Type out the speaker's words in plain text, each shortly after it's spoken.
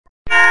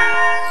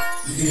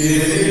Del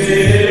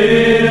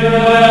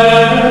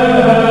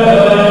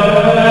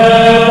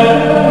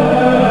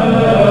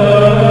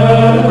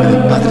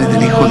Padre,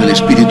 del Hijo, del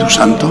Espíritu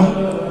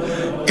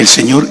Santo, el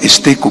Señor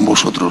esté con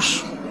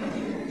vosotros.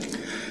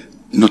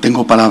 No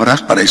tengo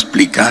palabras para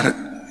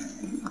explicar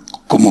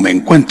cómo me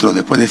encuentro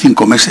después de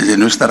 5 meses de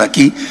no estar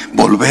aquí,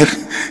 volver,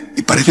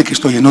 y parece que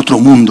estoy en otro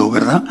mundo,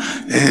 ¿verdad?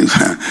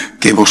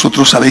 Que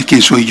vosotros sabéis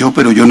quién soy yo,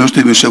 pero yo no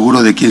estoy muy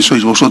seguro de quién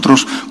sois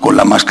vosotros con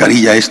la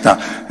mascarilla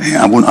esta.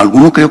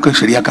 Alguno creo que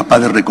sería capaz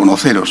de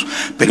reconoceros,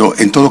 pero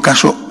en todo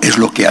caso es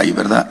lo que hay,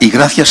 ¿verdad? Y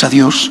gracias a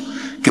Dios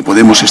que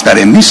podemos estar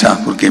en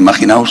misa, porque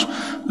imaginaos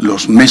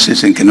los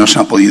meses en que no se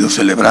ha podido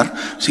celebrar,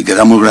 si que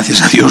damos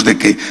gracias a Dios de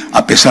que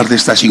a pesar de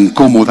estas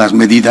incómodas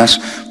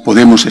medidas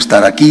podemos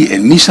estar aquí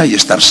en misa y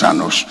estar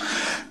sanos.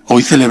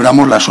 Hoy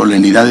celebramos la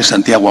solemnidad de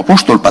Santiago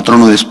Apóstol,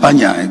 patrono de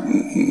España,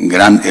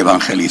 gran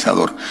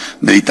evangelizador.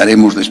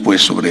 Meditaremos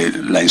después sobre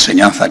la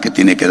enseñanza que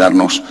tiene que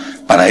darnos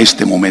para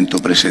este momento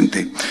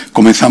presente.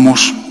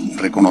 Comenzamos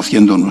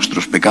reconociendo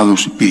nuestros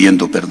pecados y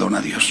pidiendo perdón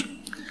a Dios.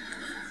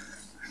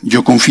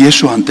 Yo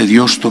confieso ante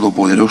Dios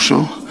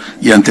Todopoderoso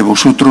y ante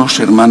vosotros,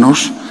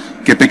 hermanos,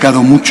 que he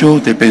pecado mucho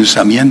de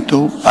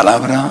pensamiento,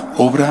 palabra,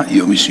 obra y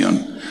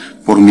omisión.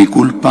 Por mi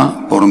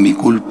culpa, por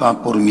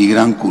mi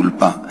gran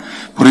culpa.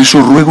 Por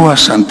eso ruego a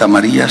Santa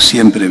María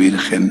siempre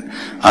Virgen,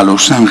 a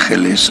los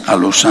ángeles, a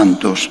los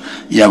santos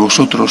y a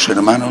vosotros,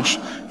 hermanos,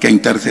 que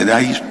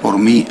intercedáis por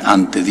mí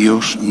ante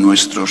Dios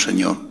nuestro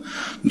Señor.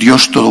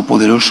 Dios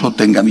Todopoderoso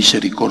tenga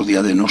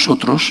misericordia de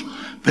nosotros,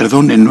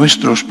 perdone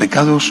nuestros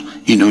pecados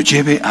y nos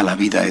lleve a la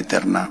vida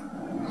eterna.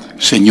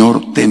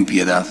 Señor, ten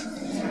piedad.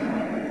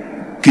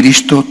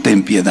 Cristo,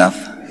 ten piedad.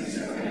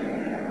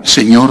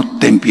 Señor,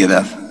 ten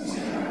piedad.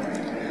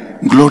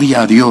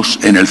 Gloria a Dios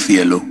en el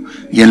cielo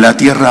y en la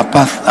tierra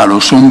paz a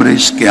los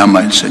hombres que ama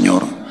el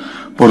Señor.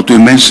 Por tu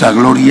inmensa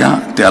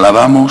gloria te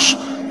alabamos,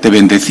 te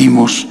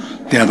bendecimos,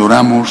 te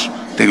adoramos,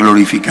 te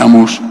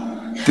glorificamos.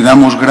 Te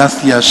damos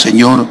gracias,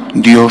 Señor,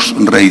 Dios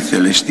Rey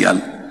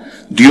Celestial.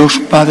 Dios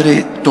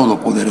Padre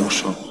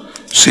Todopoderoso,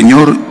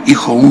 Señor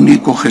Hijo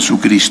único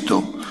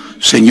Jesucristo,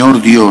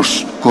 Señor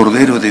Dios,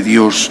 Cordero de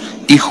Dios,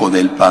 Hijo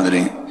del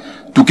Padre.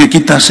 Tú que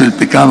quitas el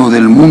pecado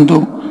del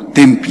mundo,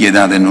 ten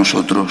piedad de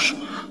nosotros.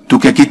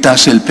 Tú que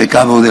quitas el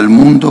pecado del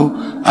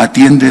mundo,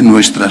 atiende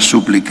nuestras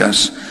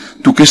súplicas.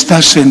 Tú que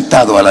estás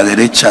sentado a la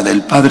derecha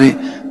del Padre,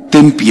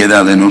 ten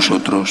piedad de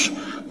nosotros.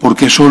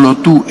 Porque solo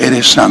tú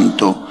eres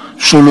santo,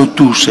 solo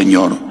tú,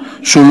 Señor,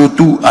 solo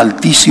tú,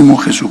 Altísimo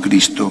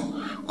Jesucristo,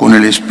 con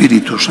el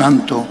Espíritu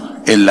Santo,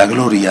 en la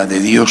gloria de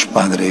Dios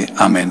Padre.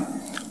 Amén.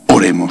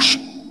 Oremos.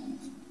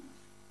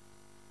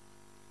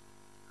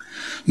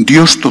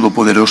 Dios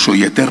Todopoderoso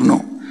y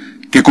Eterno,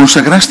 que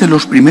consagraste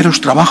los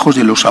primeros trabajos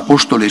de los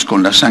apóstoles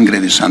con la sangre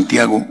de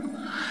Santiago,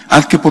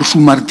 haz que por su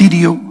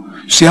martirio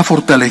sea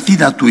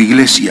fortalecida tu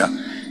Iglesia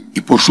y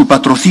por su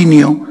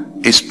patrocinio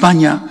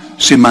España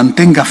se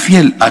mantenga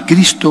fiel a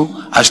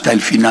Cristo hasta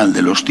el final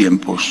de los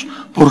tiempos.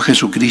 Por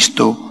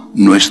Jesucristo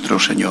nuestro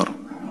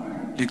Señor.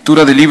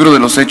 Lectura del libro de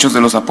los Hechos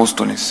de los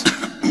Apóstoles.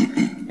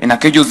 En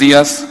aquellos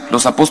días,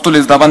 los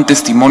apóstoles daban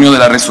testimonio de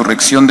la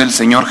resurrección del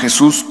Señor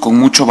Jesús con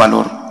mucho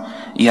valor,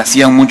 y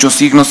hacían muchos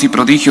signos y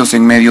prodigios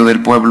en medio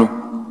del pueblo.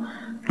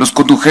 Los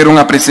condujeron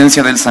a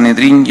presencia del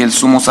Sanedrín y el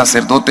sumo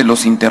sacerdote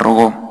los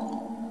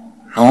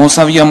interrogó. ¿No os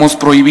habíamos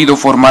prohibido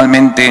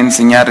formalmente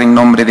enseñar en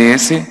nombre de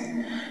ese?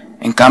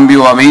 En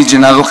cambio, habéis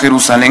llenado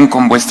Jerusalén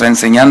con vuestra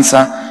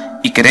enseñanza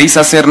y queréis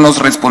hacernos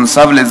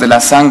responsables de la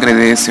sangre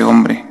de ese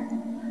hombre.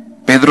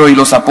 Pedro y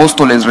los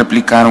apóstoles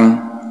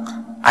replicaron: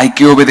 hay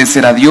que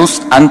obedecer a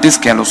Dios antes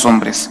que a los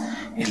hombres.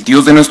 El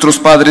Dios de nuestros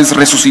padres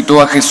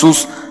resucitó a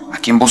Jesús, a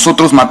quien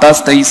vosotros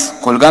matasteis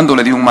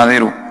colgándole de un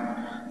madero.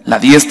 La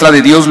diestra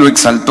de Dios lo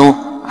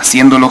exaltó,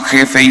 haciéndolo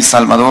jefe y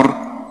salvador,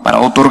 para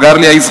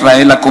otorgarle a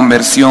Israel la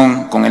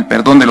conversión con el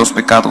perdón de los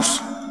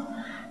pecados.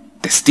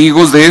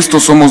 Testigos de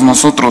esto somos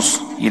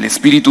nosotros y el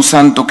Espíritu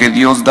Santo que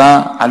Dios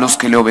da a los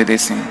que le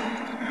obedecen.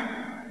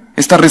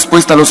 Esta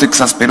respuesta los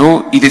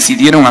exasperó y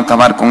decidieron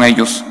acabar con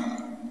ellos.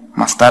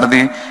 Más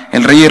tarde,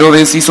 el rey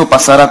Herodes hizo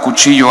pasar a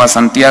cuchillo a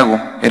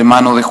Santiago,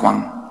 hermano de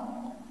Juan.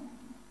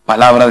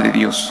 Palabra de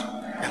Dios.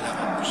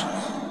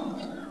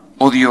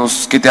 Oh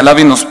Dios, que te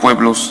alaben los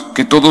pueblos,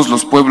 que todos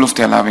los pueblos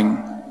te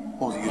alaben.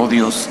 Oh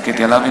Dios, que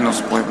te alaben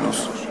los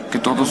pueblos, que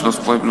todos los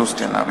pueblos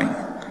te alaben.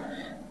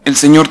 El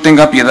Señor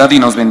tenga piedad y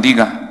nos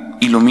bendiga,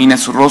 ilumine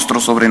su rostro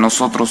sobre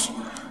nosotros,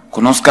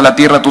 conozca la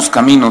tierra tus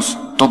caminos,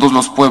 todos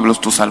los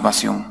pueblos tu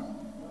salvación.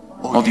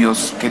 Oh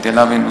Dios, que te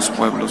alaben los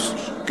pueblos,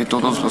 que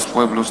todos los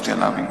pueblos te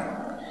alaben.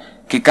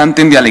 Que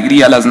canten de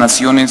alegría las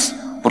naciones,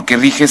 porque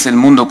riges el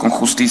mundo con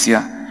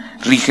justicia,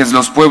 riges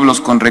los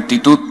pueblos con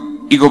rectitud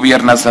y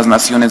gobiernas las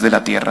naciones de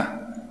la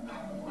tierra.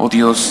 Oh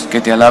Dios, que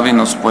te alaben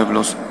los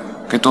pueblos,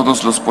 que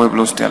todos los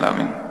pueblos te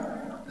alaben.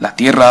 La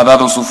tierra ha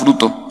dado su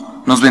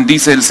fruto, nos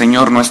bendice el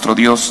Señor nuestro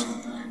Dios.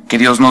 Que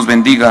Dios nos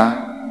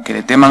bendiga, que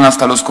le teman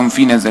hasta los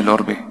confines del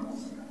orbe.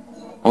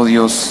 Oh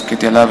Dios, que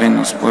te alaben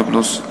los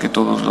pueblos, que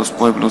todos los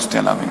pueblos te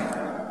alaben.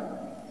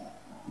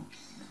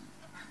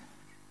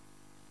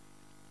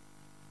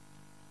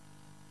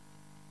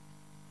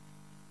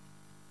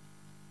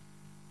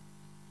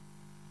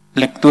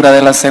 Lectura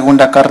de la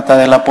segunda carta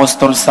del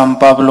apóstol San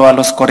Pablo a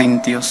los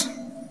Corintios.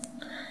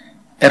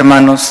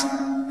 Hermanos,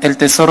 el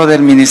tesoro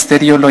del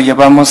ministerio lo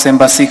llevamos en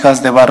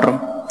vasijas de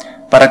barro,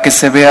 para que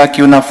se vea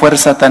que una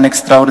fuerza tan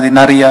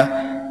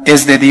extraordinaria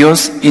es de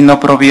Dios y no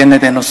proviene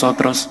de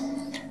nosotros.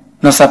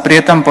 Nos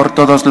aprietan por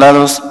todos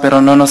lados, pero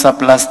no nos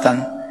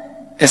aplastan.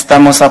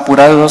 Estamos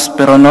apurados,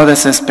 pero no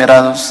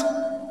desesperados.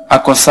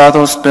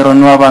 Acosados, pero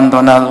no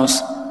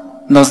abandonados.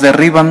 Nos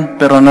derriban,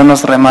 pero no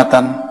nos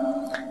rematan.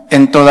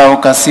 En toda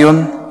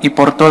ocasión y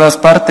por todas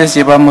partes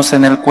llevamos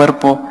en el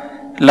cuerpo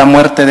la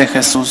muerte de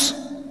Jesús,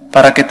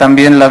 para que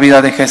también la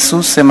vida de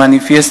Jesús se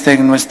manifieste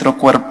en nuestro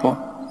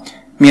cuerpo.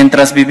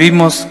 Mientras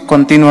vivimos,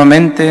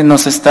 continuamente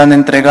nos están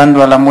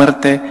entregando a la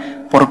muerte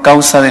por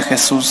causa de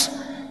Jesús,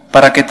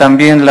 para que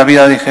también la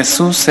vida de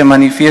Jesús se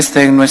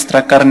manifieste en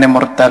nuestra carne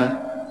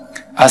mortal.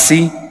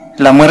 Así,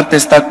 la muerte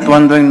está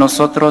actuando en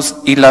nosotros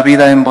y la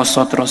vida en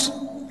vosotros.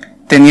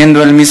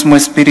 Teniendo el mismo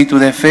espíritu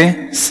de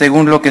fe,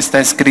 según lo que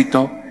está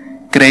escrito,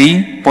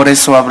 creí, por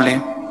eso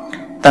hablé.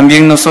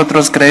 También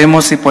nosotros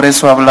creemos y por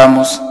eso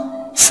hablamos,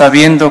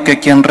 sabiendo que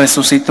quien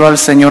resucitó al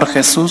Señor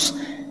Jesús,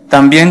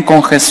 también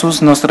con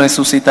Jesús nos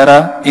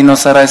resucitará y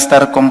nos hará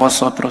estar con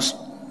vosotros.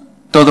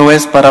 Todo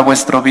es para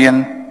vuestro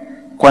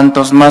bien.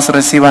 Cuantos más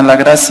reciban la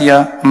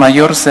gracia,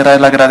 mayor será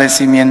el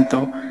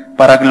agradecimiento,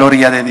 para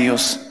gloria de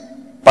Dios.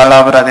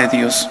 Palabra de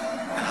Dios.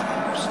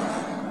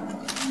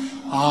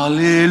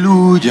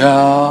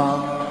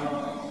 Aleluya.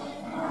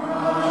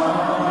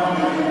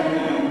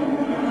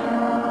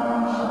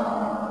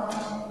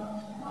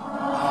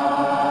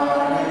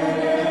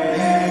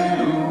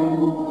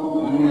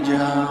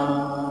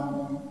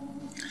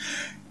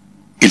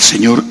 El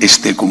Señor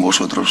esté con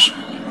vosotros.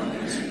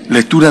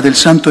 Lectura del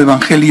Santo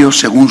Evangelio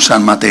según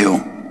San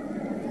Mateo.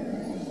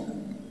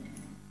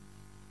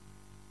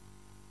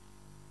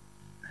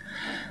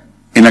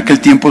 En aquel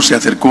tiempo se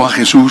acercó a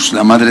Jesús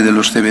la madre de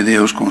los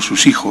Zebedeos con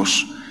sus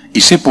hijos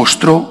y se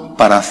postró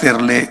para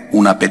hacerle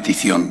una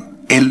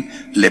petición. Él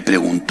le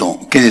preguntó: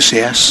 ¿qué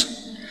deseas?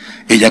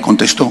 Ella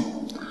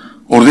contestó: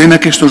 ordena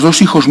que estos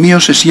dos hijos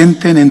míos se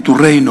sienten en tu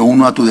reino,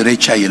 uno a tu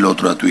derecha y el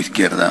otro a tu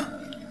izquierda.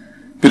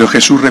 Pero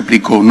Jesús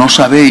replicó: ¿no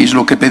sabéis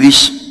lo que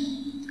pedís?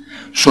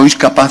 ¿Sois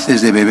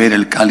capaces de beber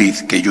el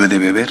cáliz que yo he de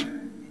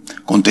beber?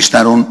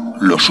 Contestaron: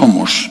 lo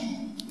somos.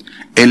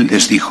 Él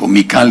les dijo: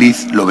 mi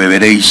cáliz lo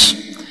beberéis,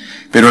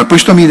 pero el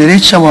puesto a mi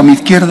derecha o a mi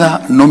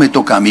izquierda no me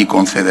toca a mí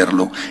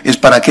concederlo. Es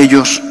para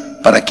aquellos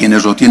para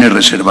quienes lo tiene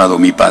reservado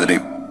mi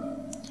Padre.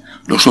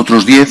 Los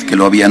otros 10 que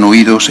lo habían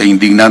oído se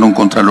indignaron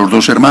contra los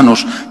dos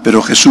hermanos,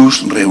 pero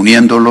Jesús,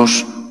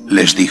 reuniéndolos,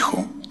 les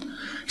dijo: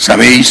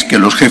 sabéis que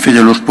los jefes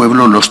de los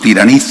pueblos los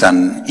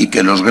tiranizan y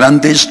que los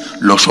grandes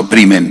los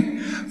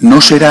oprimen. No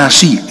será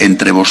así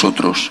entre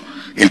vosotros.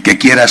 El que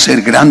quiera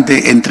ser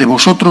grande entre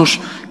vosotros,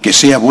 que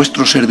sea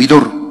vuestro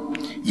servidor,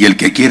 y el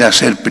que quiera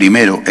ser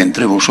primero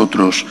entre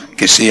vosotros,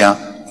 que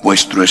sea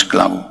vuestro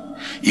esclavo.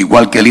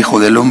 Igual que el Hijo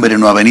del Hombre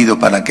no ha venido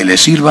para que le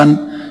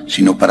sirvan,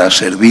 sino para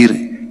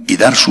servir y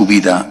dar su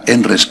vida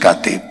en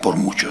rescate por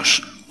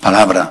muchos.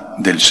 Palabra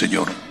del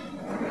Señor.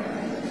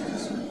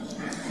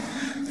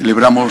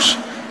 Celebramos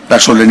la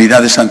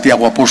solemnidad de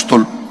Santiago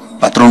Apóstol,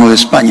 patrono de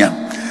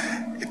España,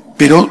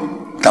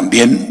 pero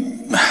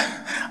también,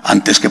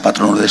 antes que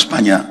patrono de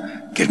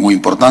España, que es muy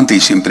importante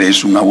y siempre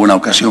es una buena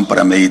ocasión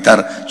para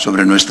meditar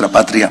sobre nuestra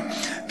patria,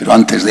 pero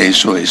antes de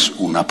eso es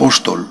un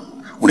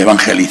apóstol, un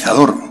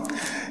evangelizador.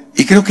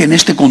 Y creo que en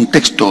este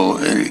contexto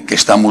que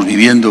estamos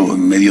viviendo,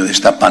 en medio de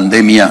esta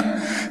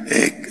pandemia,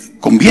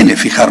 conviene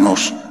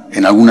fijarnos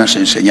en algunas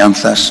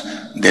enseñanzas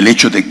del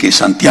hecho de que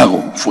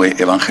Santiago fue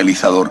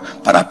evangelizador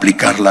para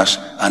aplicarlas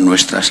a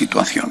nuestra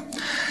situación.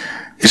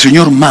 El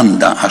Señor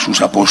manda a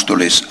sus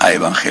apóstoles a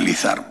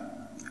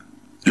evangelizar.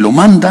 Lo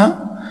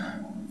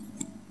manda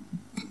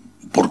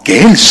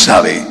porque Él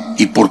sabe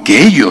y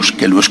porque ellos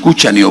que lo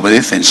escuchan y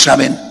obedecen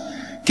saben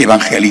que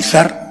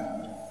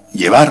evangelizar,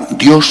 llevar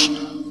Dios,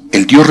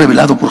 el Dios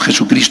revelado por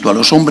Jesucristo a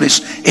los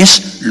hombres,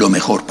 es lo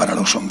mejor para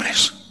los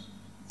hombres.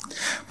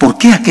 ¿Por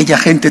qué aquella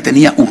gente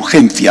tenía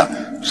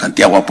urgencia?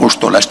 Santiago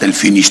Apóstol hasta el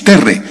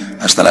Finisterre,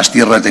 hasta las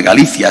tierras de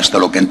Galicia, hasta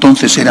lo que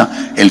entonces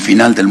era el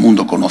final del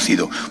mundo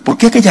conocido. ¿Por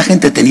qué aquella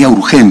gente tenía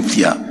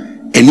urgencia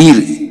en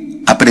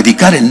ir a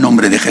predicar en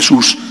nombre de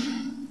Jesús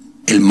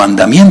el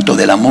mandamiento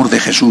del amor de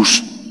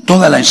Jesús,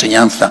 toda la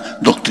enseñanza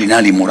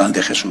doctrinal y moral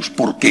de Jesús?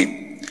 ¿Por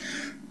qué?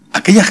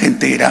 Aquella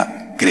gente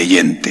era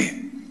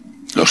creyente,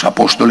 los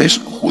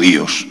apóstoles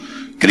judíos,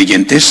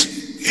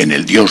 creyentes en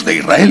el Dios de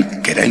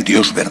Israel, que era el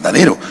Dios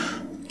verdadero.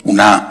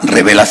 Una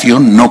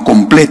revelación no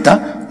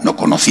completa, no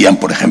conocían,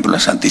 por ejemplo, la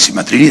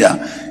Santísima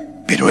Trinidad,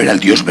 pero era el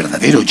Dios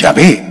verdadero.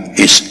 Yahvé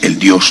es el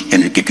Dios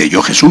en el que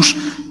creyó Jesús,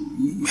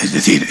 es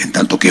decir, en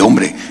tanto que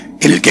hombre,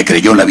 en el que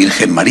creyó la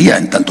Virgen María,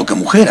 en tanto que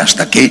mujer,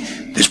 hasta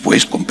que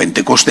después, con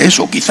Pentecostés,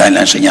 o quizá en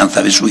la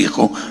enseñanza de su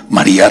hijo,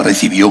 María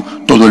recibió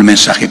todo el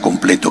mensaje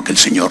completo que el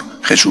Señor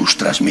Jesús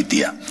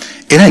transmitía.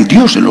 Era el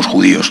Dios de los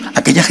judíos.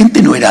 Aquella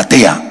gente no era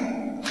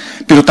atea,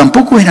 pero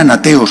tampoco eran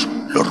ateos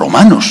los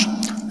romanos,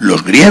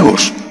 los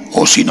griegos,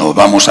 o si no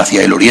vamos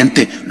hacia el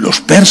oriente, los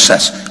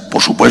persas,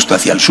 por supuesto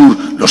hacia el sur,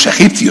 los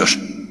egipcios,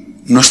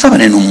 no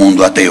estaban en un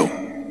mundo ateo.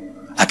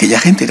 Aquella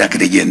gente era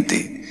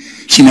creyente.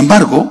 Sin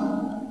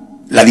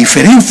embargo, la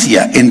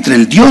diferencia entre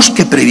el Dios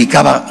que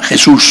predicaba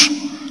Jesús,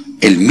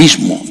 el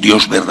mismo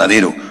Dios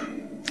verdadero,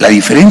 la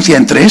diferencia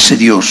entre ese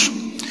Dios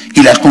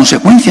y las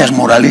consecuencias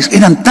morales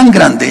eran tan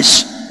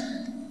grandes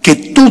que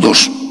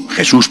todos,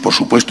 Jesús por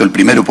supuesto el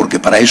primero porque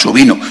para eso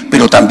vino,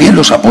 pero también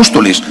los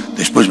apóstoles,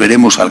 después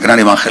veremos al gran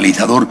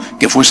evangelizador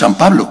que fue San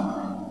Pablo,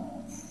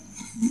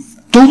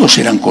 todos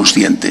eran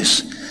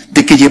conscientes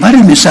de que llevar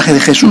el mensaje de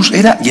Jesús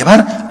era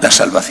llevar la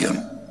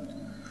salvación.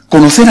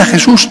 Conocer a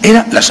Jesús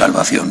era la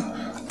salvación.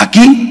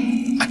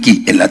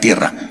 Aquí en la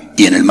tierra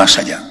y en el más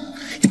allá.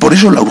 Y por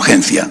eso la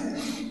urgencia.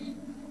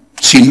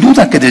 Sin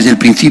duda que desde el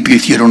principio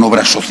hicieron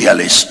obras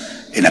sociales.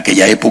 En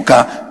aquella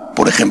época,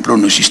 por ejemplo,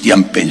 no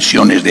existían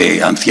pensiones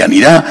de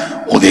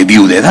ancianidad o de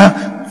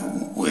viudedad.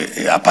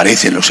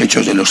 Aparece en los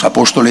Hechos de los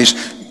Apóstoles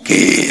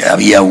que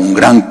había un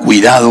gran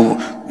cuidado,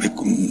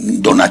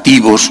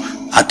 donativos,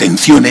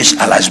 atenciones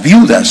a las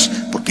viudas,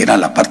 porque era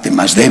la parte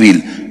más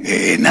débil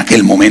en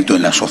aquel momento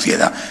en la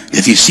sociedad. Es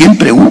decir,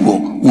 siempre hubo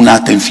una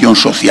atención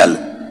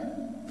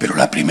social, pero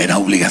la primera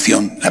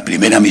obligación, la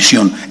primera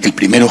misión, el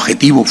primer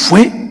objetivo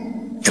fue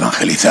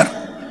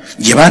evangelizar,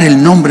 llevar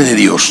el nombre de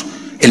Dios,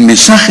 el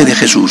mensaje de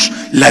Jesús,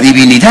 la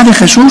divinidad de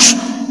Jesús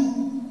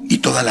y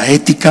toda la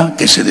ética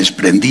que se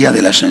desprendía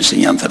de las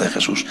enseñanzas de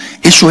Jesús.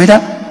 Eso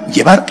era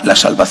llevar la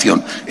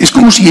salvación. Es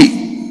como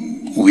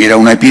si hubiera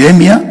una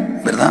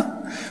epidemia, ¿verdad?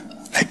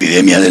 La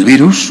epidemia del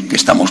virus que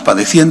estamos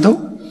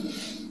padeciendo,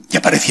 y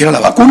apareciera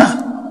la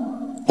vacuna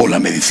o la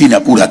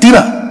medicina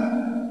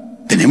curativa.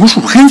 Tenemos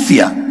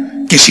urgencia,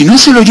 que si no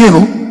se lo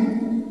llevo,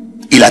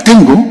 y la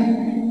tengo,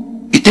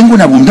 y tengo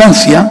en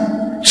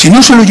abundancia, si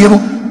no se lo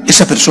llevo,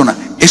 esa persona,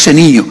 ese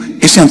niño,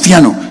 ese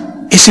anciano,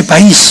 ese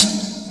país,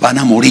 van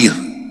a morir.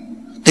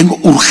 Tengo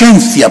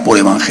urgencia por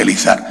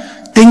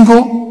evangelizar.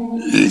 Tengo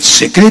el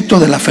secreto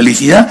de la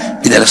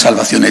felicidad y de la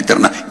salvación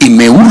eterna, y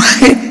me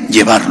urge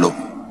llevarlo.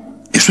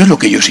 Eso es lo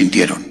que ellos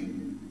sintieron.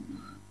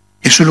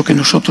 ¿Eso es lo que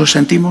nosotros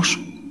sentimos?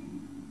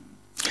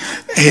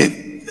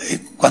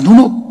 Cuando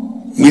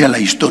uno mira la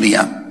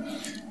historia,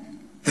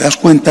 te das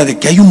cuenta de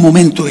que hay un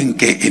momento en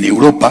que en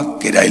Europa,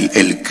 que era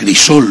el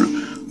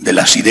crisol de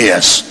las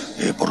ideas,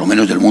 por lo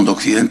menos del mundo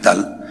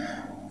occidental,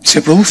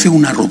 se produce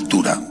una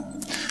ruptura.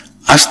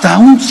 Hasta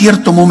un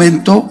cierto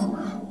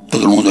momento,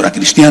 todo el mundo era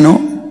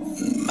cristiano,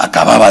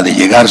 acababa de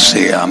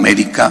llegarse a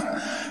América,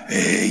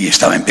 y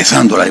estaba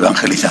empezando la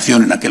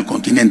evangelización en aquel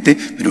continente,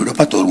 pero en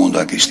Europa todo el mundo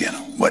era cristiano.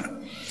 Bueno,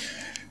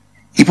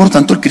 y por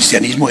tanto el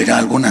cristianismo era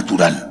algo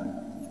natural.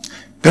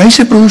 Pero ahí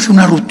se produce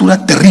una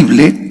ruptura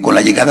terrible con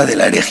la llegada de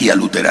la herejía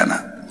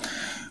luterana.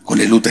 Con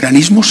el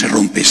luteranismo se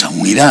rompe esa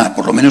unidad,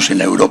 por lo menos en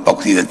la Europa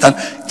occidental.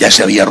 Ya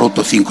se había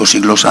roto 5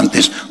 siglos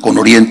antes con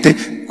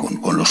Oriente,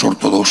 con los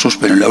ortodoxos,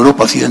 pero en la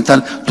Europa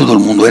occidental todo el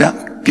mundo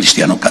era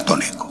cristiano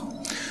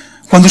católico.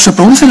 Cuando se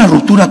produce la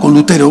ruptura con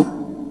Lutero,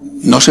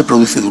 no se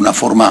produce de una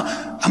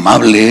forma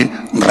amable,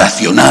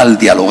 racional,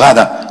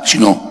 dialogada,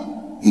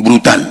 sino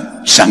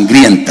brutal,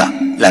 sangrienta,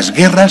 las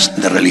guerras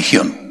de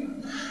religión.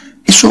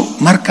 Eso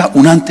marca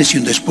un antes y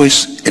un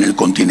después en el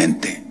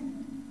continente.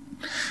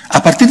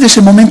 A partir de ese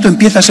momento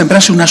empieza a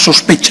sembrarse una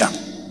sospecha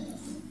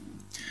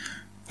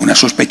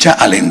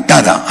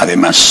alentada,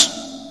 además,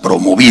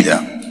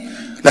 promovida.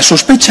 La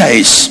sospecha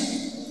es: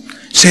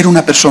 ser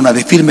una persona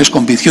de firmes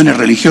convicciones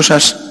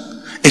religiosas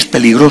es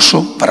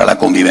peligroso para la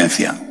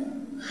convivencia.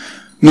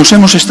 Nos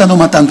hemos estado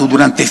matando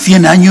durante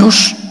 100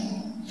 años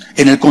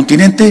en el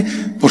continente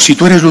por si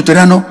tú eres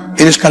luterano,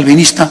 eres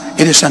calvinista,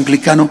 eres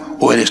anglicano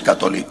o eres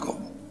católico.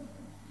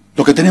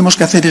 Lo que tenemos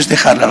que hacer es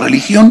dejar la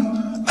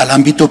religión al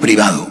ámbito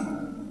privado.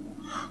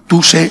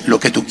 Tú sé lo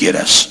que tú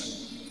quieras,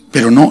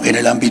 pero no en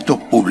el ámbito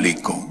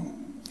público.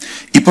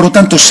 Y por lo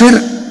tanto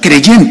ser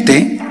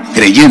creyente,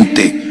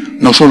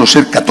 no solo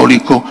ser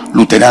católico,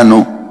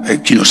 luterano,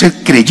 sino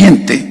ser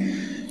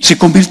creyente, se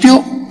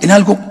convirtió en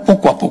algo,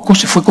 poco a poco,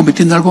 se fue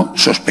convirtiendo en algo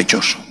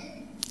sospechoso.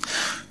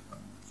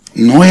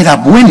 No era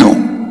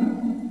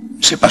bueno,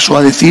 se pasó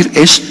a decir,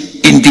 es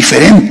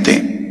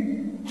indiferente.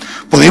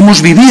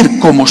 Podemos vivir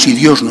como si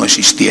Dios no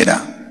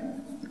existiera.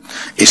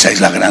 Esa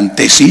es la gran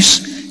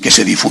tesis que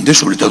se difunde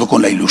sobre todo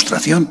con la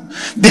Ilustración.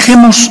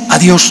 Dejemos a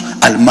Dios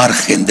al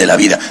margen de la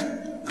vida,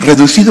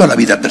 reducido a la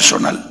vida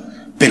personal,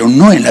 pero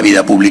no en la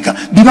vida pública.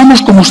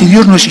 Vivamos como si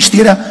Dios no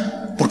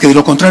existiera, porque de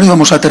lo contrario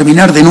vamos a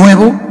terminar de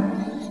nuevo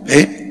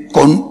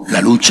con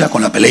la lucha,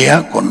 con la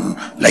pelea, con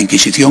la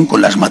Inquisición,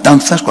 con las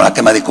matanzas, con la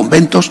quema de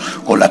conventos,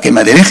 con la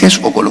quema de herejes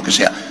o con lo que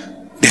sea.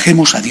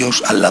 Dejemos a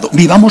Dios al lado.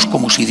 Vivamos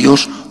como si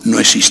Dios no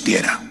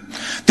existiera.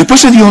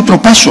 Después se dio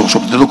otro paso,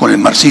 sobre todo con el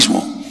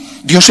marxismo.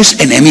 Dios es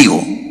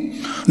enemigo.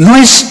 No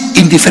es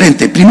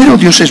indiferente. Primero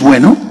Dios es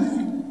bueno,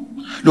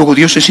 luego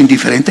Dios es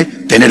indiferente.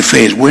 Tener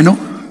fe es bueno,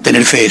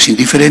 tener fe es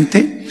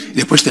indiferente, y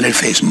después tener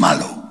fe es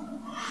malo.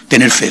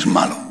 Tener fe es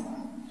malo.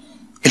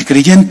 El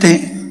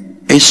creyente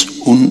es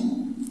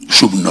un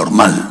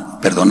subnormal,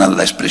 perdonad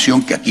la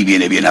expresión que aquí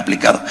viene bien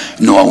aplicada,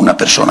 no a una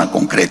persona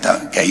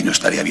concreta, que ahí no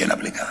estaría bien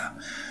aplicada.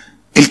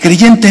 El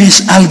creyente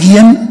es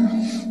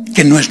alguien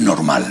que no es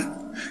normal.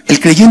 El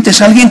creyente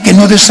es alguien que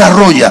no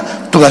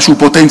desarrolla toda su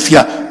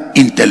potencia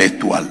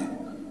intelectual.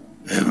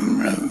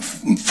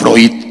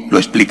 Freud lo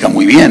explica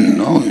muy bien,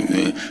 ¿no?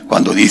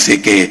 Cuando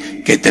dice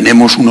que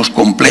tenemos unos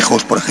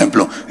complejos, por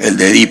ejemplo, el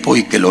de Edipo,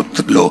 y que lo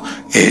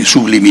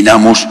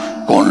subliminamos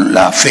con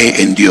la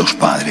fe en Dios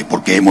Padre,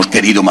 porque hemos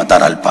querido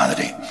matar al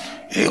Padre.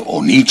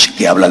 O Nietzsche,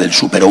 que habla del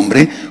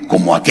superhombre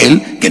como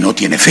aquel que no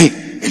tiene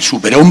fe. El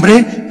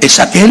superhombre es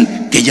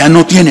aquel que ya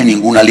no tiene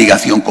ninguna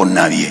ligación con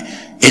nadie.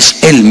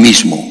 Es él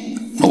mismo.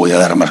 No voy a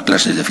dar más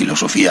clases de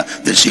filosofía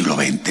del siglo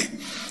XX.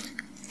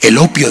 El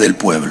opio del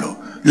pueblo.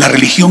 La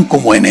religión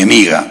como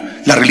enemiga.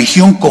 La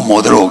religión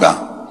como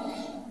droga.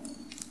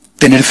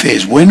 Tener fe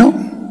es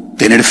bueno.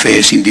 Tener fe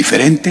es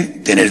indiferente.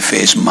 Tener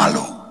fe es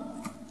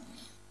malo.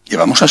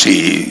 Llevamos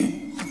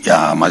así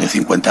ya más de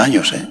 50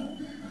 años,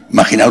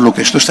 Imaginaos lo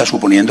que esto está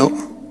suponiendo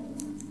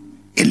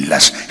en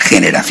las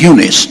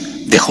generaciones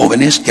de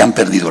jóvenes que han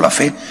perdido la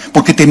fe,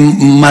 porque te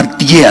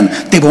martillean,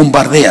 te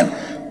bombardean.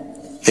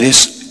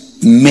 Eres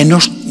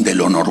menos de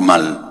lo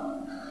normal.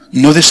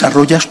 No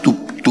desarrollas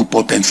tu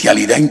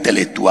potencialidad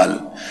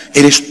intelectual.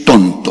 Eres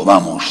tonto,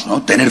 vamos,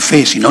 ¿no? Tener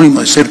fe es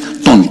sinónimo de ser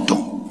tonto.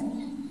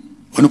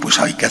 Bueno, pues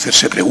hay que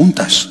hacerse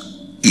preguntas,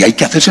 y hay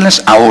que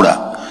hacérselas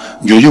ahora.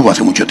 Yo llevo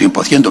hace mucho tiempo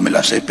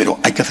haciéndomelas, pero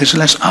hay que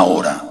hacérselas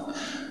ahora.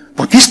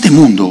 Porque este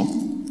mundo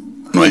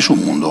no es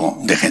un mundo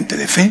de gente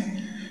de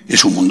fe,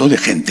 es un mundo de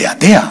gente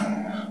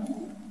atea.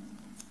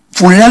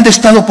 Funeral de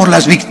Estado por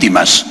las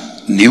víctimas,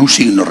 ni un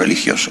signo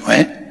religioso,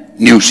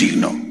 ni un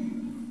signo,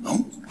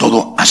 ¿no?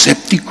 Todo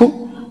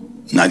aséptico,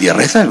 nadie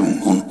reza,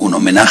 un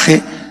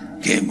homenaje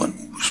que, bueno,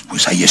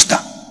 pues ahí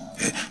está.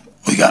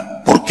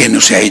 Oiga, ¿por qué no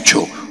se ha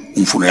hecho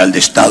un funeral de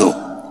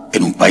Estado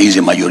en un país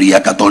de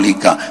mayoría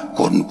católica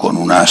con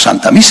una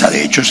santa misa?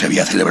 De hecho, se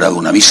había celebrado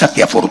una misa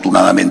que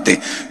afortunadamente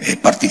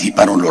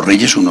participaron los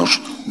reyes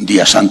unos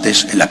días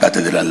antes en la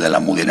Catedral de la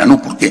Almudena.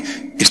 No,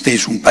 porque este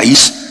es un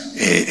país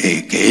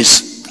que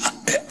es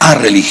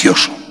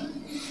arreligioso,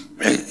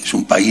 es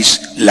un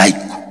país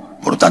laico.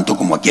 Por lo tanto,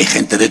 como aquí hay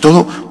gente de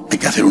todo, hay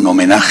que hacer un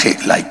homenaje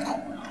laico.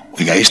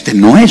 Oiga, este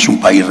no es un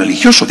país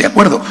religioso, ¿de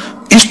acuerdo?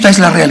 Esta es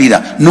la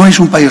realidad, no es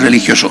un país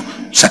religioso.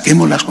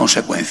 Saquemos las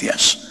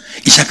consecuencias.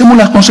 Y saquemos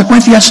las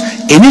consecuencias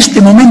en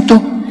este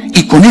momento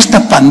y con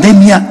esta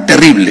pandemia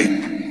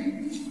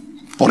terrible.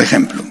 Por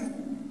ejemplo,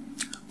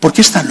 ¿por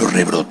qué están los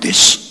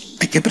rebrotes?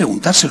 Hay que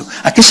preguntárselo.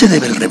 ¿A qué se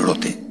debe el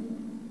rebrote?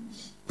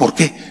 ¿Por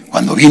qué?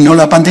 Cuando vino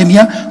la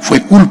pandemia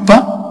fue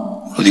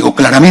culpa, lo digo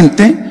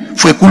claramente,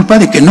 fue culpa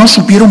de que no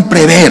supieron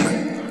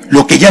prever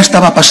lo que ya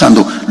estaba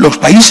pasando. Los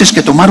países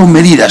que tomaron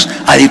medidas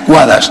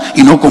adecuadas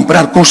y no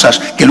comprar cosas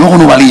que luego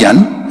no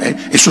valían,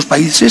 esos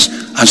países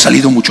han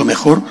salido mucho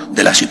mejor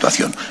de la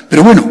situación.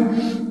 Pero bueno,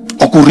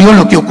 ocurrió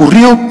lo que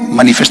ocurrió,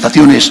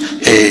 manifestaciones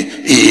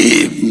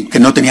que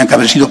no tenían que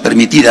haber sido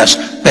permitidas,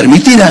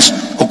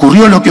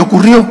 ocurrió lo que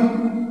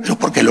ocurrió, pero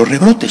 ¿por qué los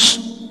rebrotes?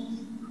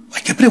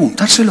 Hay que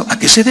preguntárselo, ¿a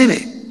qué se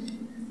debe?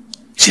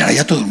 Si ahora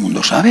ya todo el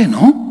mundo sabe,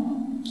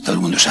 ¿no? Todo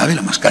el mundo sabe,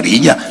 la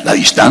mascarilla, la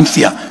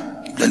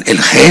distancia,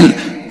 el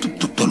gel,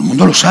 todo el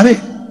mundo lo sabe.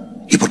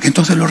 ¿Y por qué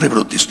entonces los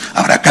rebrotes?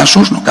 Habrá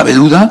casos, no cabe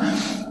duda,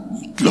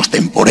 los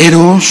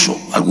temporeros o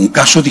algún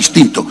caso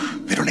distinto,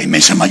 pero la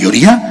inmensa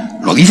mayoría,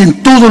 lo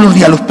dicen todos los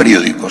días los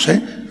periódicos,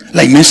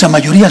 la inmensa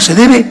mayoría se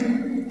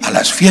debe a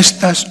las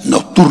fiestas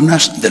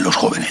nocturnas de los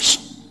jóvenes.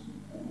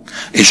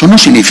 Eso no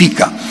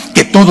significa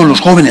que todos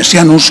los jóvenes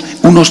sean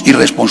unos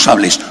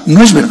irresponsables.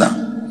 No es verdad.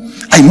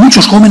 Hay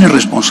muchos jóvenes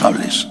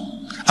responsables,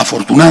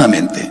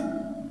 afortunadamente,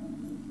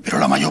 pero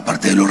la mayor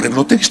parte de los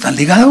rebrotes están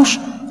ligados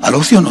al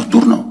ocio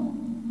nocturno.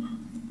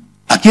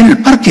 Aquí en el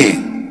parque,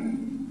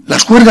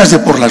 las juergas de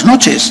por las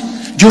noches.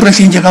 Yo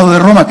recién llegado de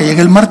Roma, que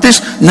llegué el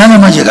martes, nada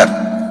más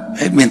llegar,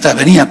 mientras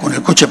venía con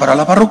el coche para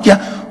la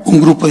parroquia,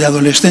 un grupo de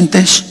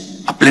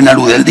adolescentes a plena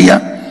luz del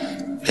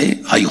día,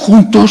 ahí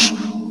juntos,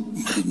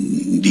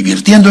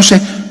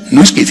 divirtiéndose.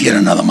 No es que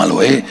hicieran nada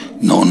malo,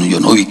 no, yo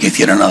no vi que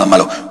hicieran nada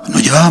malo. No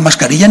llevaba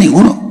mascarilla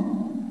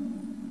ninguno.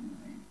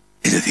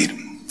 Es decir,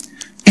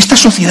 esta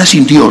sociedad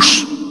sin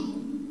Dios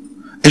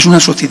es una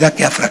sociedad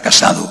que ha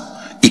fracasado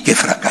y que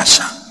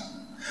fracasa.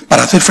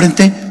 Para hacer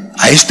frente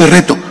a este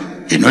reto,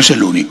 que no es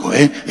el único,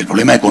 el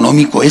problema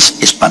económico es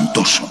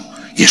espantoso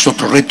y es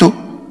otro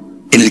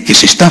reto en el que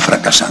se está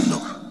fracasando.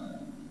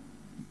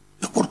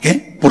 ¿Por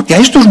qué? Porque a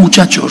estos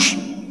muchachos,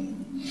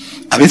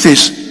 a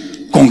veces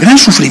con gran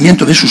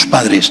sufrimiento de sus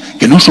padres,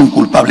 que no son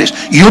culpables,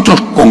 y otros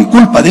con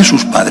culpa de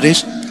sus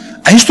padres,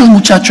 a estos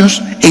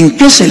muchachos, ¿en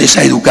qué se les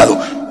ha educado?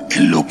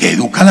 En lo que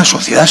educa la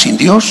sociedad sin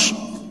Dios.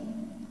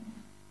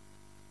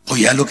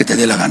 Oye, haz lo que te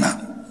dé la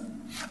gana.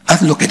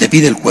 Haz lo que te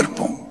pide el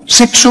cuerpo.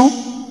 Sexo,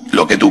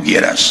 lo que tú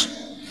quieras.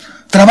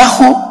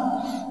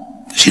 Trabajo,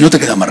 si no te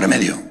queda más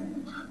remedio.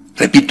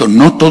 Repito,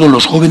 no todos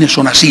los jóvenes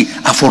son así.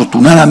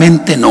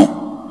 Afortunadamente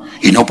no.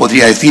 Y no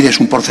podría decir es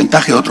un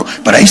porcentaje u otro.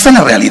 Pero ahí está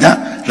la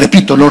realidad.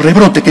 Repito, los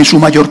rebrotes que en su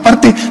mayor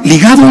parte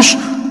ligados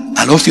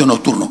al ocio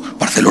nocturno.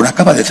 Barcelona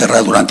acaba de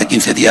cerrar durante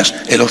 15 días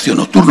el ocio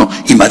nocturno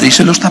y Madrid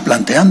se lo está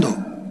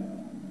planteando.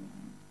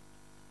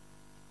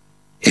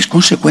 es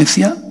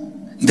consecuencia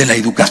de la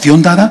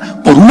educación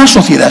dada por una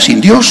sociedad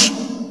sin Dios.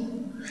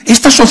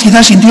 Esta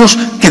sociedad sin Dios,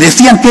 que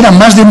decían que era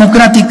más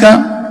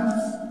democrática,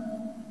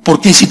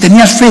 porque si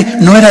tenías fe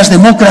no eras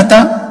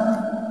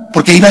demócrata,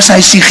 porque ibas a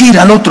exigir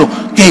al otro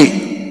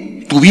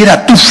que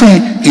tuviera tu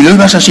fe y lo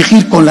ibas a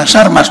exigir con las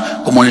armas,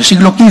 como en el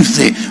siglo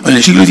XV o en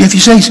el siglo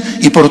XVI,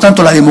 y por lo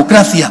tanto la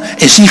democracia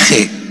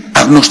exige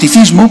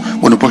agnosticismo.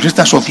 Bueno, pues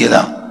esta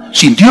sociedad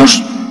sin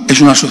Dios es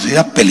una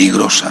sociedad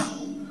peligrosa.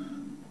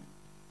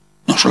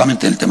 No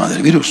solamente el tema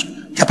del virus.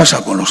 ¿Qué ha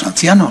pasado con los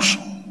ancianos?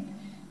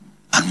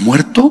 ¿Han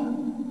muerto?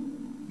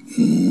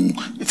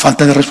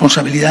 ¿Falta de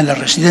responsabilidad en las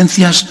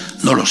residencias?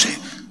 No lo sé.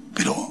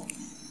 Pero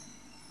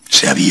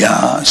si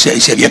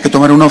había que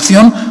tomar una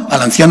opción,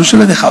 al anciano se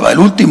le dejaba el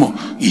último.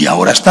 Y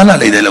ahora está la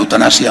ley de la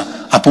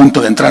eutanasia a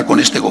punto de entrar con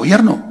este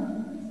gobierno.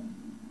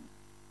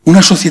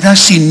 Una sociedad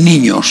sin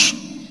niños,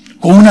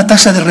 con una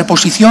tasa de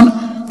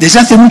reposición desde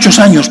hace muchos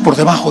años por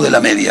debajo de la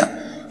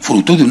media,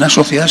 fruto de una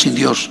sociedad sin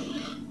Dios.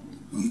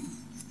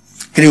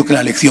 Creo que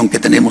la lección que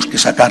tenemos que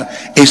sacar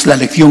es la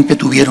lección que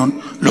tuvieron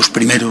los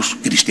primeros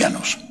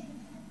cristianos.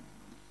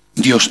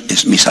 Dios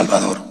es mi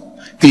Salvador,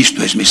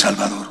 Cristo es mi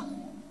Salvador.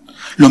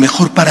 Lo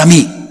mejor para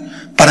mí,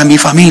 para mi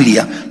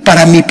familia,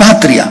 para mi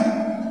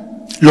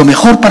patria, lo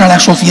mejor para la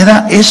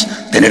sociedad es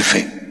tener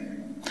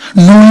fe.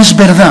 No es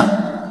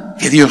verdad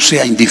que Dios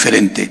sea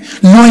indiferente,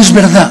 no es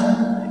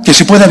verdad que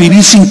se pueda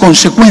vivir sin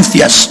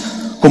consecuencias,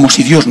 como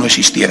si Dios no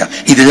existiera.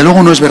 Y desde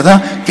luego no es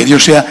verdad que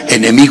Dios sea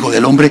enemigo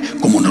del hombre,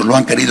 como nos lo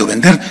han querido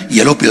vender, y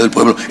el opio del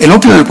pueblo. El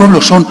opio del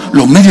pueblo son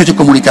los medios de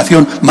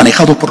comunicación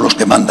manejados por los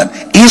que mandan.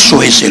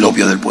 Eso es el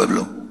opio del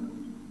pueblo.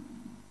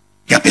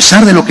 Que a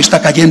pesar de lo que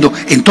está cayendo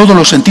en todos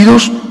los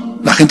sentidos,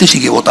 la gente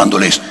sigue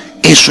votándoles.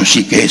 Eso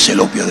sí que es el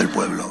opio del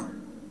pueblo.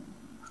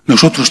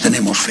 Nosotros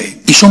tenemos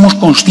fe y somos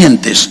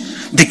conscientes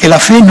de que la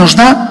fe nos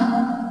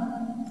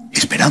da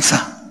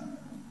esperanza.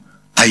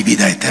 Hay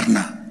vida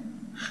eterna.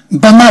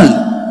 Va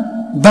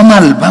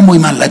mal, va muy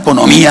mal la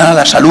economía,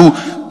 la salud,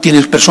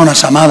 tienes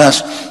personas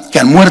amadas que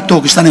han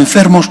muerto, que están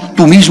enfermos,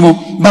 tú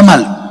mismo, va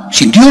mal.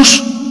 Sin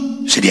Dios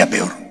sería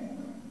peor.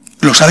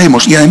 Lo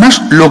sabemos y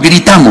además lo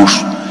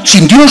gritamos.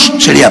 Sin Dios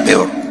sería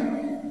peor.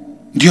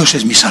 Dios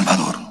es mi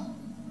Salvador.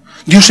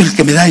 Dios es el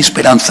que me da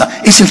esperanza,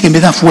 es el que me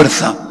da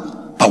fuerza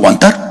para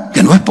aguantar,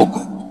 que no es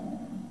poco.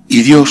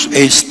 Y Dios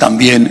es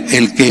también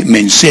el que me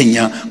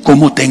enseña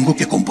cómo tengo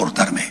que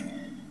comportarme.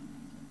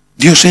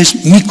 Dios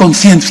es mi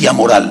conciencia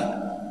moral.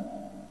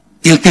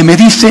 Y el que me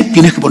dice,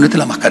 tienes que ponerte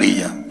la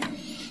mascarilla.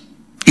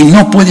 Y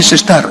no puedes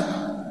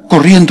estar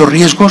corriendo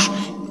riesgos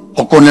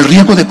o con el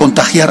riesgo de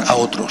contagiar a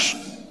otros.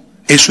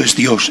 Eso es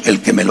Dios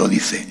el que me lo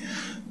dice.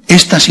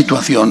 Esta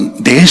situación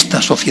de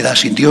esta sociedad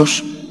sin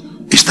Dios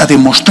está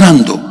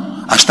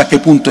demostrando hasta qué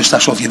punto esta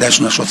sociedad es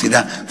una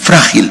sociedad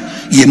frágil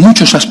y en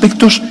muchos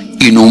aspectos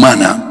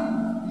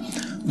inhumana.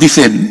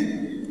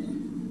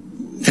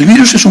 Dicen, el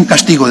virus es un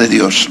castigo de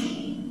Dios.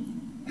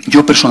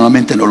 Yo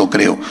personalmente no lo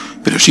creo,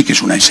 pero sí que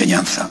es una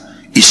enseñanza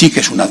y sí que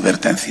es una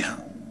advertencia.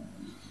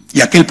 Y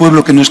aquel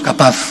pueblo que no es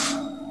capaz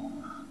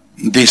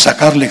de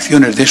sacar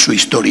lecciones de su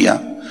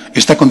historia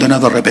está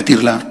condenado a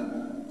repetirla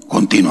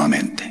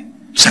continuamente.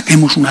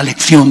 Saquemos una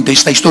lección de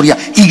esta historia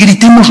y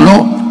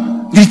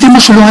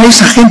gritémoslo a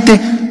esa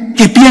gente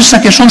que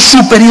piensa que son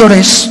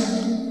superiores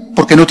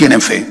porque no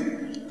tienen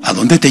fe. ¿A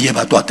dónde te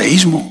lleva tu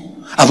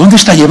ateísmo? ¿A dónde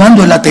está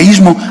llevando el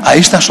ateísmo a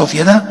esta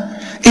sociedad?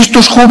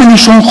 Estos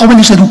jóvenes son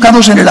jóvenes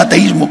educados en el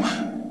ateísmo.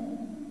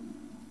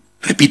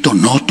 Repito,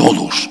 no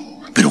todos,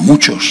 pero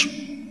muchos.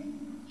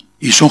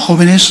 Y son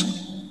jóvenes,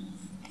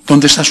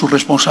 ¿dónde está su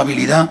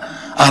responsabilidad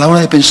a la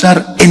hora de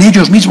pensar en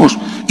ellos mismos?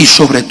 Y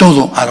sobre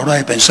todo a la hora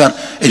de pensar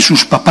en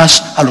sus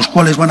papás a los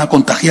cuales van a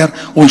contagiar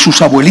o en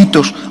sus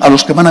abuelitos a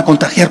los que van a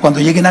contagiar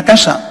cuando lleguen a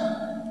casa.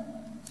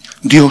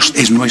 Dios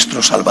es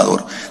nuestro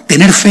Salvador.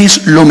 Tener fe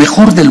es lo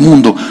mejor del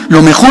mundo,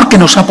 lo mejor que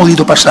nos ha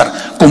podido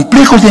pasar.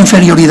 Complejos de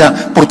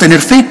inferioridad por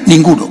tener fe,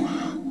 ninguno.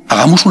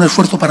 Hagamos un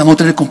esfuerzo para no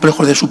tener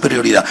complejos de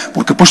superioridad,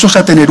 porque puestos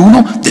a tener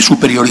uno de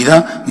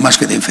superioridad más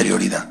que de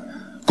inferioridad.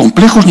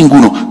 Complejos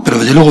ninguno, pero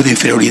desde luego de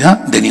inferioridad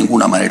de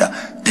ninguna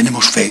manera.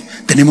 Tenemos fe,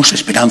 tenemos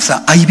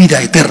esperanza, hay vida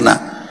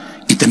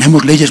eterna y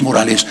tenemos leyes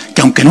morales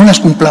que aunque no las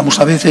cumplamos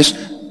a veces,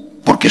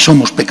 porque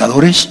somos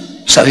pecadores,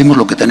 sabemos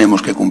lo que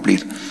tenemos que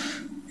cumplir.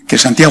 Que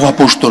Santiago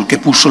Apóstol, que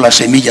puso la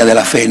semilla de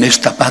la fe en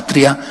esta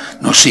patria,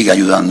 nos siga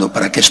ayudando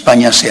para que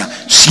España sea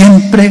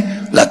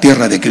siempre la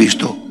tierra de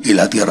Cristo y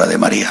la tierra de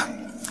María.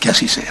 Que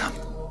así sea.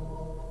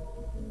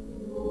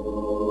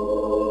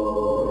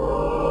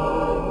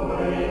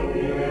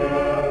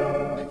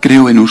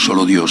 Creo en un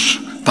solo Dios,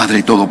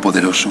 Padre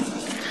Todopoderoso,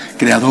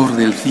 Creador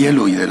del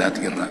cielo y de la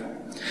tierra,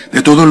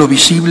 de todo lo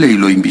visible y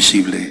lo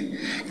invisible.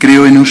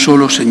 Creo en un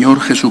solo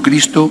Señor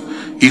Jesucristo,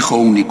 Hijo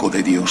único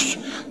de Dios,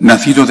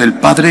 nacido del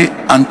Padre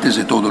antes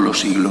de todos los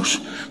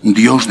siglos,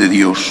 Dios de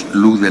Dios,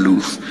 luz de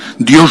luz,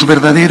 Dios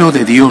verdadero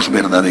de Dios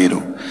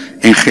verdadero,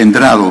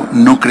 engendrado,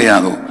 no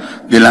creado,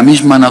 de la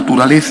misma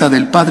naturaleza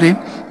del Padre,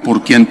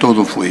 por quien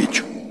todo fue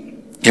hecho,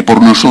 que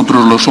por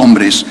nosotros los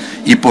hombres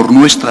y por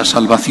nuestra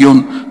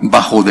salvación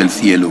bajó del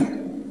cielo.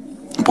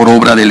 por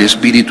obra del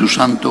Espíritu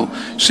Santo,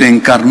 se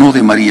encarnó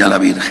de María la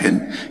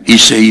Virgen y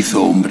se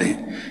hizo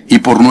hombre, y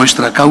por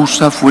nuestra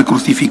causa fue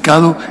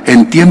crucificado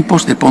en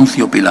tiempos de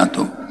Poncio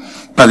Pilato.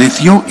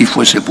 Padeció y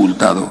fue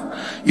sepultado,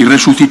 y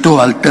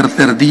resucitó al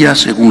tercer día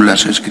según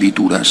las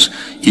Escrituras,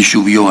 y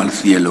subió al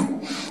cielo,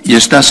 y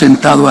está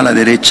sentado a la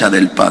derecha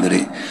del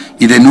Padre,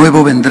 y de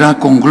nuevo vendrá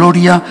con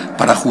gloria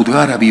para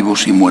juzgar a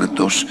vivos y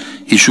muertos,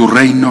 y su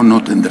reino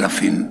no tendrá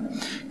fin.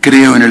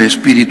 Creo en el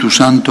Espíritu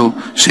Santo,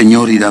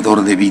 Señor y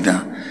dador de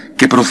vida,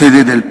 que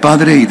procede del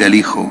Padre y del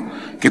Hijo,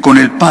 que con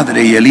el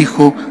Padre y el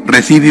Hijo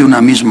recibe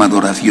una misma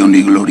adoración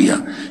y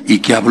gloria, y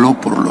que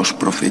habló por los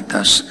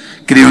profetas.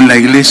 Creo en la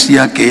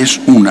Iglesia, que es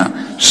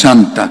una,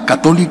 santa,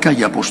 católica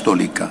y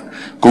apostólica.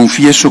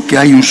 Confieso que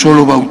hay un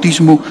solo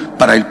bautismo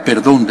para el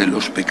perdón de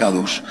los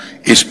pecados.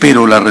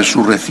 Espero la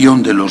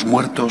resurrección de los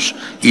muertos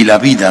y la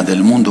vida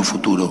del mundo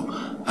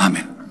futuro.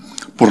 Amén.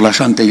 Por la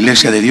Santa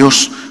Iglesia de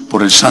Dios,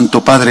 por el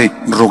Santo Padre,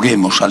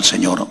 roguemos al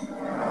Señor.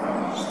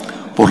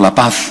 Por la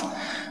paz,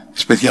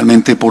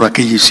 especialmente por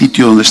aquel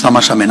sitio donde está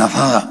más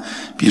amenazada,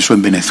 pienso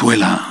en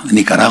Venezuela,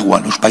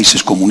 Nicaragua, los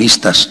países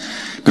comunistas,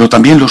 pero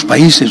también los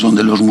países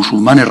donde los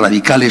musulmanes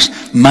radicales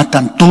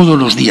matan todos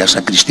los días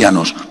a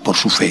cristianos por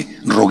su fe.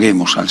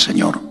 Roguemos al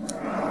Señor.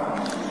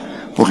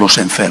 Por los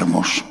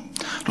enfermos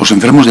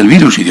del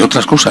virus y de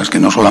otras cosas, que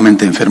no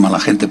solamente enferma a la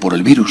gente por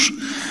el virus,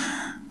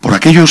 por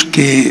aquellos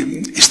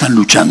que están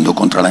luchando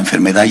contra la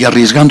enfermedad y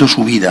arriesgando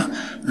su vida,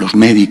 los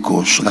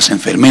médicos, las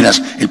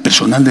enfermeras, el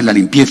personal de la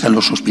limpieza en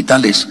los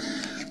hospitales,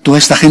 toda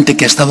esta gente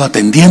que ha estado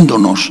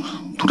atendiéndonos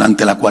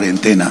durante la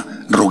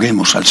cuarentena,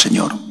 roguemos al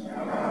Señor.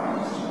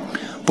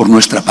 Por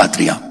nuestra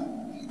patria,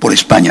 por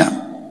España,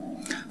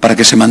 para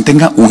que se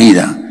mantenga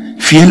unida,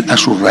 fiel a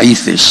sus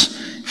raíces,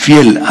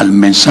 fiel al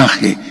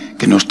mensaje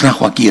que nos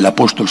trajo aquí el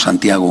apóstol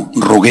Santiago,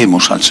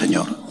 roguemos al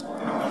Señor.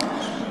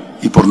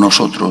 Y por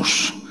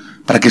nosotros,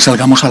 para que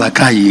salgamos a la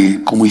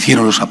calle, como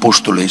hicieron los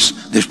apóstoles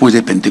después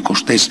de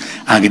Pentecostés,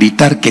 a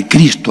gritar que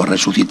Cristo ha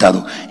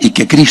resucitado y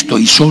que Cristo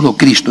y solo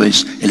Cristo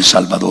es el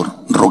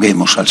Salvador.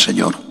 Roguemos al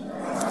Señor.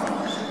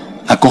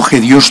 Acoge,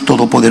 Dios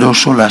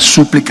Todopoderoso, las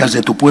súplicas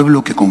de tu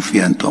pueblo que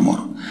confía en tu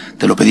amor.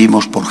 Te lo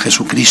pedimos por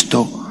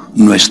Jesucristo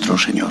nuestro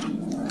Señor.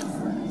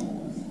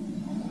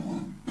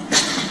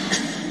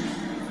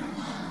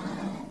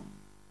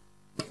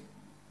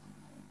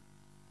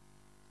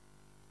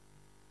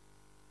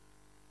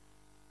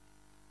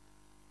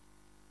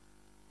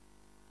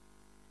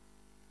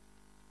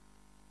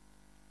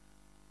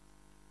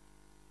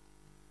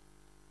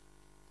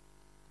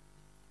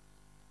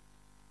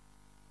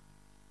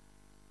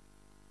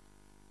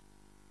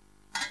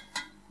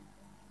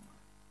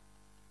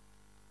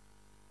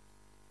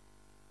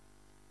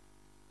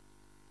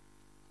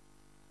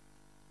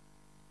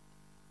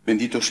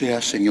 Bendito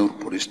seas, Señor,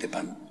 por este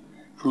pan,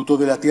 fruto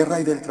de la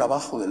tierra y del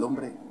trabajo del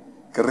hombre,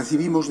 que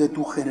recibimos de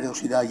tu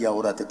generosidad y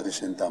ahora te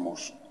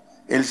presentamos.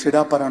 Él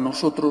será para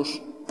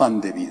nosotros pan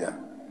de vida.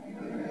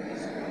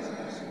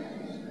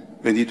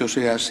 Bendito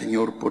seas,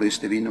 Señor, por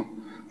este vino,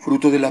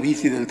 fruto de la vid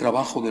y del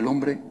trabajo del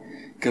hombre,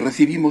 que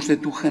recibimos de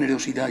tu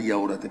generosidad y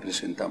ahora te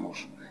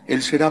presentamos.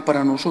 Él será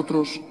para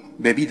nosotros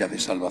bebida de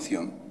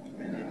salvación.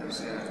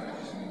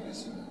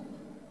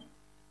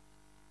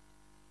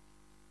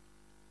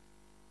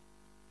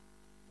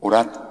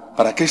 Orad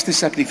para que este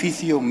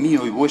sacrificio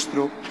mío y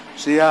vuestro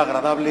sea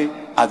agradable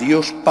a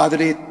Dios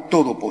Padre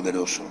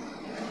Todopoderoso.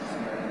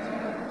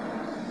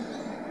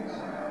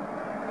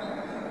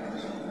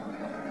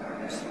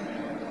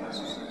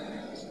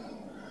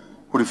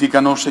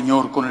 Purifícanos,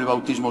 Señor, con el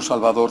bautismo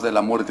salvador de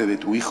la muerte de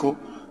tu Hijo,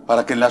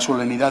 para que en la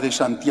solemnidad de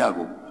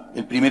Santiago,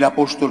 el primer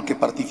apóstol que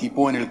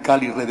participó en el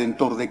cáliz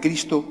redentor de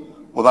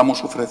Cristo,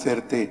 podamos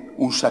ofrecerte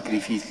un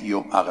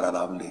sacrificio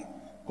agradable.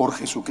 Por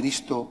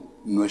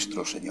Jesucristo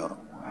nuestro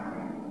Señor.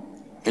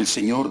 El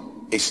Señor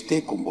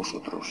esté con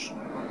vosotros.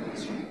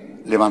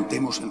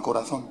 Levantemos el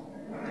corazón.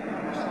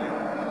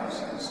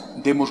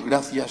 Demos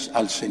gracias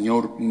al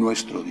Señor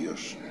nuestro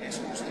Dios.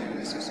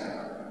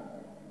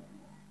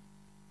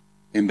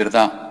 En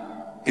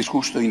verdad, es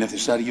justo y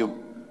necesario,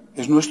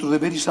 es nuestro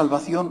deber y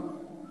salvación,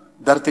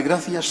 darte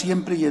gracias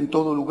siempre y en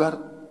todo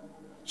lugar,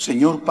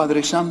 Señor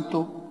Padre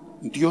Santo,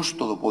 Dios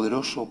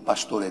Todopoderoso,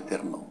 Pastor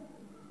eterno,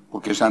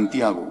 porque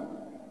Santiago,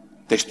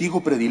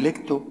 testigo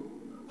predilecto,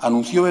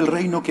 anunció el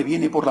reino que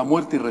viene por la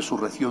muerte y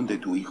resurrección de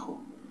tu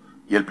Hijo,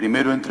 y el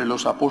primero entre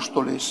los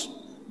apóstoles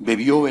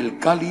bebió el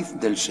cáliz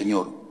del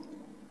Señor.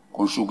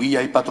 Con su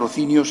guía y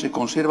patrocinio se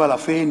conserva la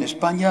fe en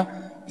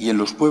España y en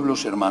los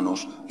pueblos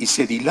hermanos, y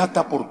se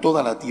dilata por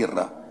toda la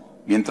tierra,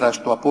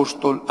 mientras tu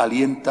apóstol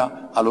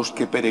alienta a los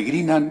que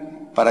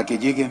peregrinan para que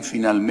lleguen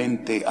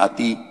finalmente a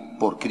ti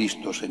por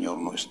Cristo, Señor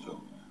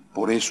nuestro.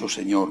 Por eso,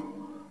 Señor,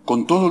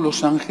 con todos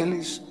los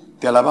ángeles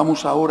te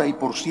alabamos ahora y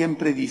por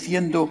siempre,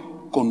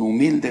 diciendo con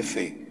humilde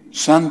fe: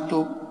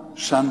 Santo,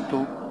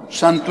 Santo,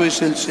 Santo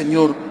es el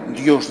Señor,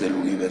 Dios del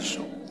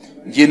universo.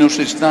 Llenos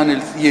están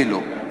el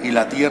cielo y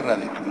la tierra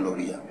de tu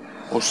gloria.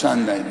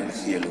 Hosana en el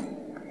cielo.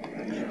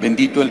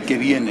 Bendito el que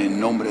viene en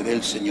nombre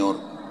del Señor.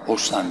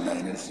 Hosana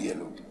en el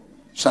cielo.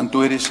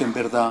 Santo eres en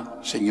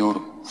verdad,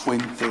 Señor,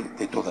 fuente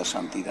de toda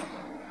santidad.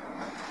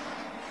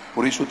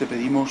 Por eso te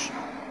pedimos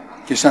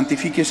que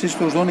santifiques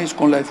estos dones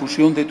con la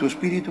efusión de tu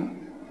Espíritu,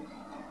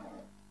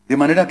 de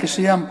manera que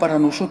sean para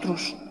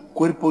nosotros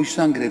cuerpo y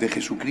sangre de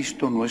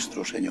Jesucristo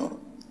nuestro Señor,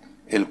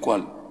 el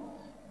cual,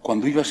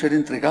 cuando iba a ser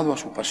entregado a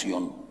su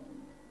pasión,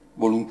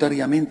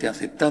 voluntariamente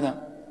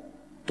aceptada,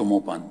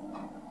 tomó pan.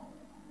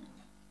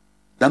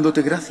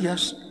 Dándote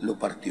gracias, lo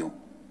partió.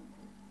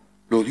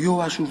 Lo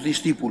dio a sus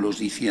discípulos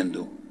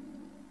diciendo: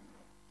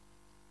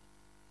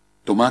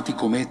 tomad y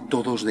comed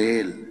todos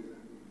de él,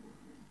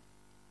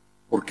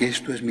 porque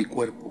esto es mi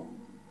cuerpo,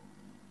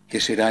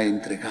 que será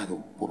entregado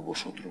por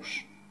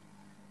vosotros.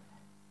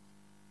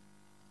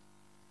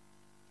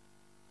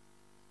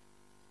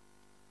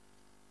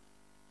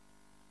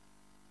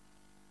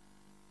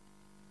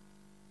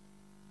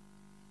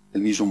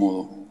 Del mismo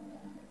modo,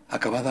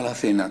 acabada la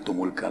cena,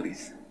 tomó el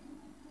cáliz.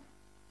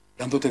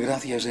 Dándote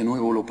gracias de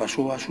nuevo, lo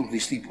pasó a sus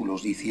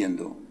discípulos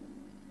diciendo: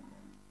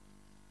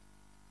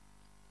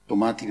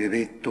 tomad y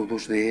bebed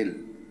todos de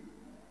él,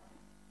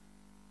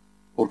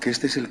 porque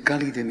este es el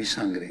cáliz de mi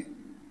sangre,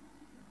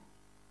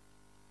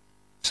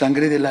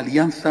 sangre de la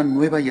alianza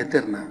nueva y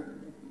eterna,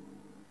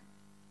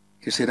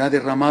 que será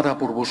derramada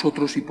por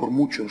vosotros y por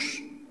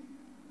muchos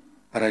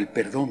para el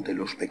perdón de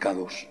los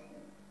pecados.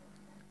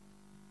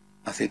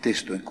 Haced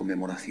esto en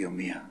conmemoración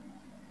mía.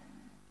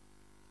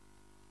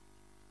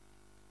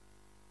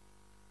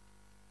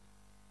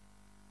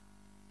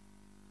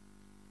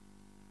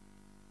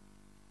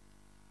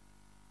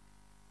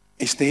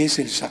 Este es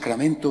el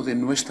sacramento de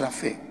nuestra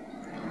fe.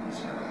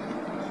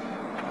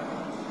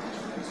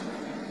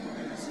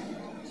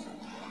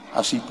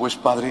 Así pues,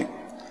 Padre,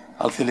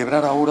 al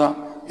celebrar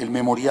ahora el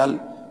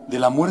memorial de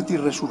la muerte y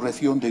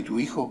resurrección de tu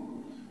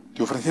Hijo,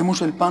 te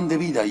ofrecemos el pan de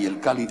vida y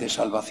el cáliz de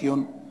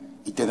salvación,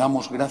 y te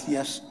damos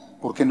gracias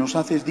porque nos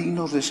haces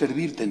dignos de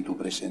servirte en tu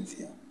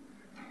presencia.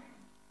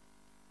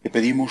 Te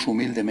pedimos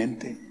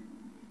humildemente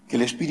que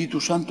el Espíritu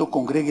Santo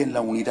congregue en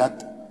la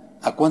unidad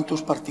a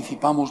cuantos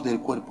participamos del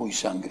cuerpo y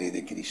sangre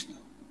de Cristo.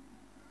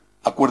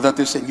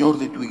 Acuérdate, Señor,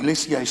 de tu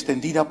Iglesia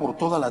extendida por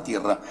toda la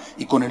tierra,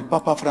 y con el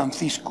Papa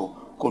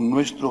Francisco, con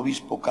nuestro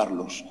obispo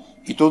Carlos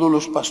y todos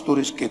los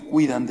pastores que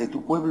cuidan de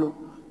tu pueblo,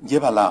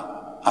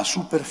 llévala a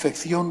su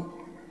perfección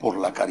por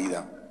la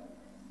caridad.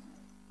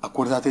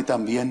 Acuérdate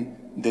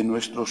también de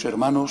nuestros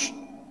hermanos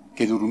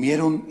que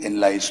durmieron en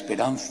la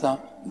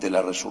esperanza de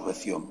la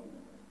resurrección,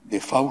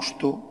 de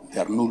Fausto, de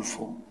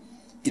Arnulfo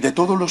y de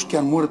todos los que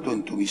han muerto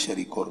en tu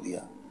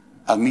misericordia.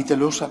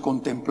 Admítelos a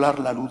contemplar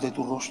la luz de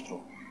tu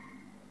rostro.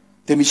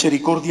 Ten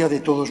misericordia de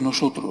todos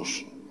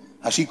nosotros,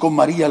 así con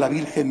María, la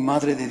Virgen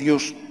Madre de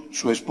Dios,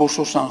 su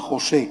esposo San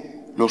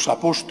José, los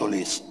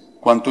apóstoles,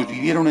 cuantos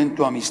vivieron en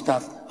tu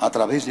amistad a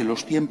través de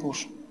los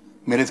tiempos,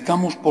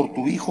 merezcamos por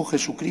tu Hijo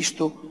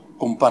Jesucristo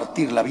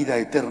compartir la vida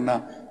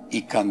eterna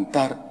y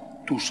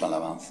cantar tus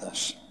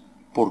alabanzas.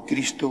 Por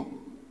Cristo,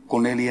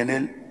 con Él y en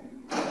Él,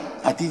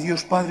 a ti,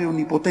 Dios Padre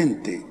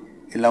omnipotente,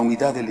 en la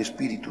unidad del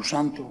Espíritu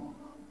Santo,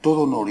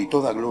 todo honor y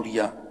toda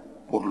gloria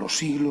por los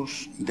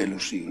siglos de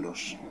los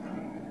siglos.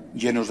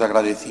 Llenos de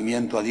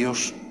agradecimiento a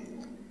Dios,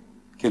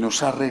 que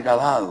nos ha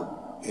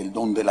regalado el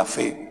don de la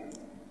fe,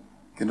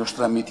 que nos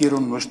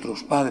transmitieron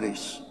nuestros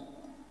padres,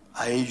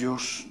 a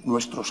ellos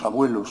nuestros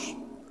abuelos,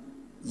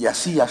 y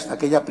así hasta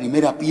aquella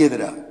primera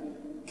piedra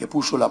que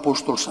puso el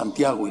apóstol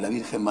Santiago y la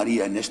Virgen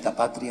María en esta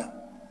patria,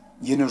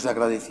 llenos de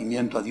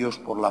agradecimiento a Dios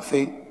por la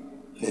fe,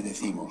 le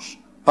decimos: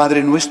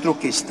 Padre nuestro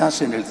que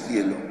estás en el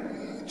cielo,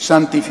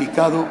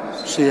 santificado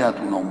sea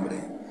tu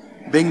nombre.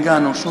 Venga a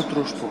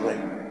nosotros tu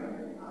reino.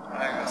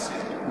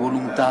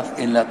 Voluntad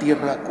en la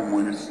tierra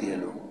como en el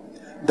cielo.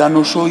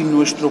 Danos hoy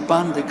nuestro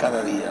pan de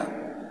cada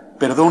día.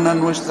 Perdona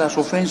nuestras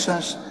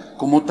ofensas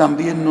como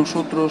también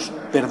nosotros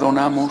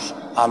perdonamos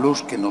a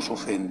los que nos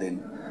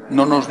ofenden.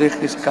 No nos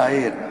dejes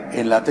caer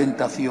en la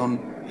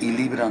tentación y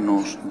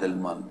líbranos del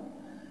mal.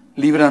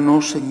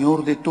 Líbranos,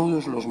 Señor, de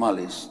todos los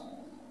males.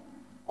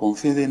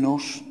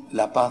 Concédenos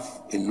la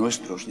paz en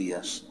nuestros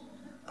días,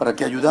 para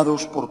que,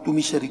 ayudados por tu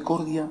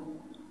misericordia,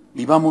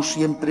 vivamos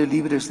siempre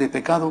libres de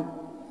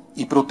pecado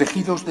y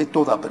protegidos de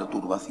toda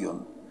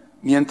perturbación,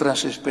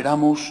 mientras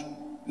esperamos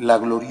la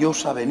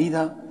gloriosa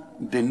venida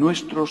de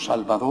nuestro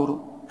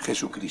Salvador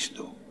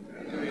Jesucristo.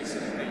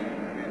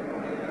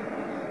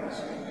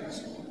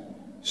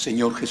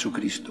 Señor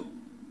Jesucristo,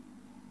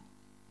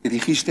 que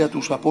dijiste a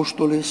tus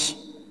apóstoles: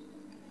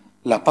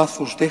 la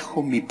paz os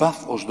dejo, mi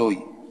paz os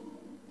doy.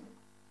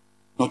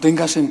 No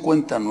tengas en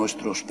cuenta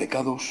nuestros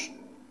pecados,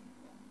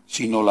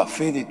 sino la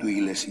fe de tu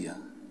Iglesia.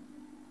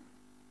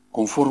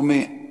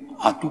 Conforme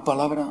a tu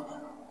palabra,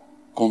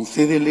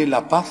 concédele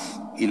la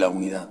paz y la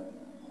unidad.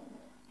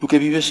 Tú que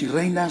vives y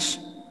reinas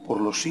por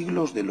los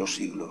siglos de los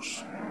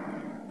siglos.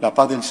 La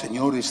paz del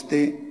Señor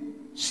esté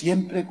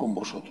siempre con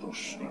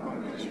vosotros.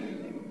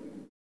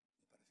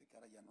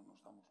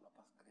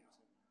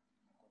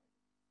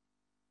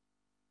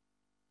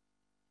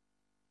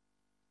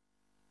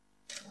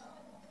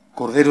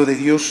 Cordero de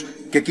Dios,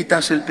 que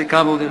quitas el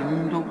pecado del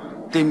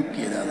mundo, ten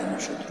piedad de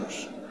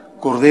nosotros.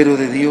 Cordero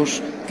de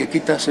Dios, que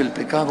quitas el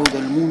pecado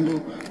del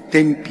mundo,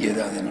 ten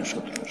piedad de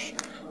nosotros.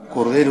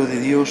 Cordero de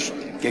Dios,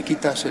 que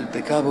quitas el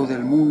pecado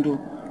del mundo,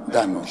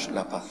 danos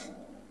la paz.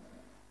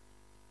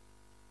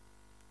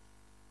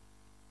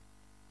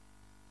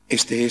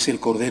 Este es el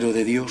Cordero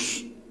de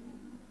Dios,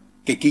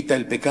 que quita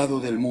el pecado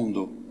del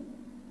mundo.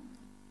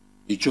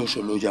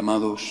 Dichosos los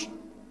llamados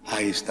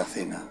a esta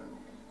cena.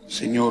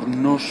 Señor,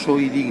 no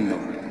soy digno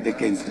de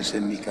que entres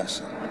en mi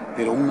casa,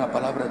 pero una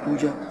palabra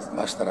tuya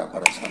bastará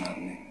para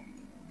sanarme.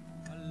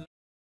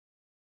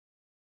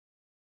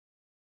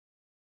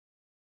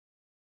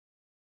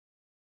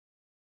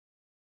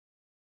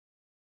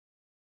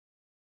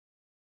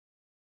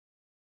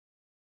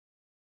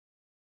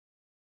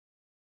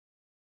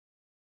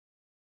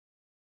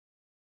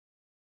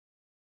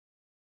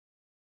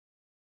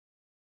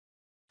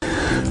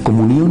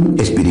 Comunión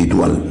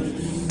espiritual.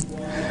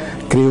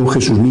 Creo,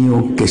 Jesús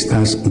mío, que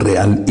estás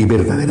real y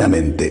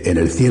verdaderamente en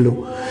el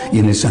cielo y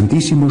en el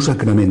santísimo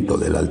sacramento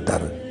del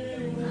altar.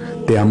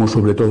 Te amo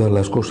sobre todas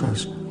las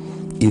cosas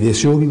y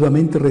deseo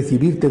vivamente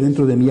recibirte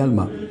dentro de mi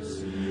alma,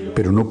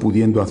 pero no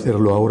pudiendo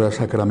hacerlo ahora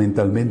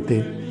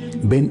sacramentalmente,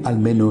 ven al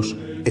menos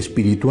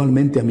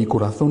espiritualmente a mi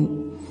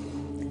corazón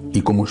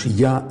y como si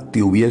ya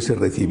te hubiese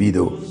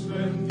recibido,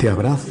 te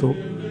abrazo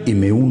y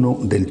me uno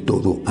del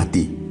todo a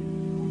ti.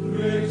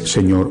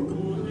 Señor,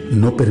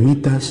 no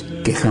permitas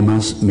que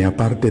jamás me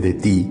aparte de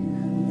ti.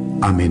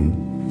 Amén.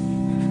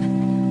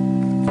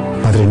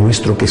 Padre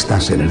nuestro que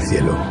estás en el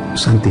cielo,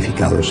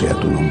 santificado sea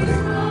tu nombre.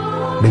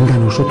 Venga a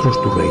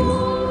nosotros tu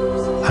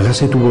reino.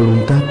 Hágase tu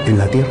voluntad en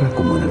la tierra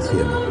como en el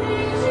cielo.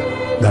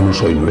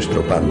 Danos hoy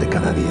nuestro pan de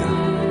cada día.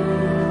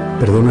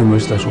 Perdona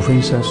nuestras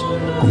ofensas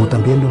como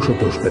también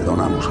nosotros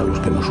perdonamos a los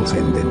que nos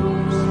ofenden.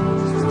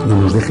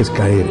 No nos dejes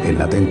caer en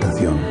la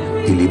tentación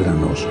y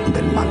líbranos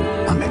del mal.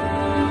 Amén.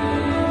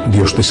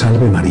 Dios te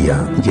salve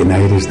María, llena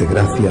eres de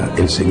gracia,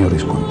 el Señor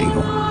es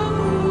contigo.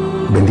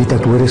 Bendita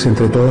tú eres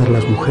entre todas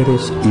las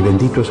mujeres y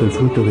bendito es el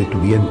fruto de tu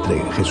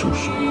vientre,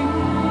 Jesús.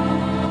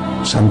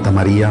 Santa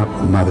María,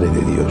 Madre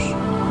de Dios,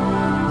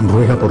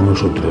 ruega por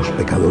nosotros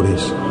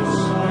pecadores,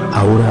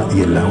 ahora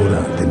y en la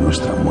hora de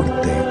nuestra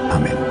muerte.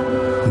 Amén.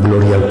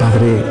 Gloria al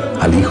Padre,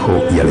 al Hijo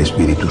y al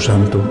Espíritu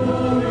Santo,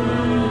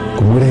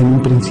 como era en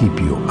un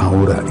principio,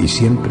 ahora y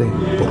siempre,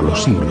 por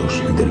los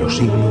siglos de los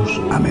siglos.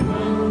 Amén.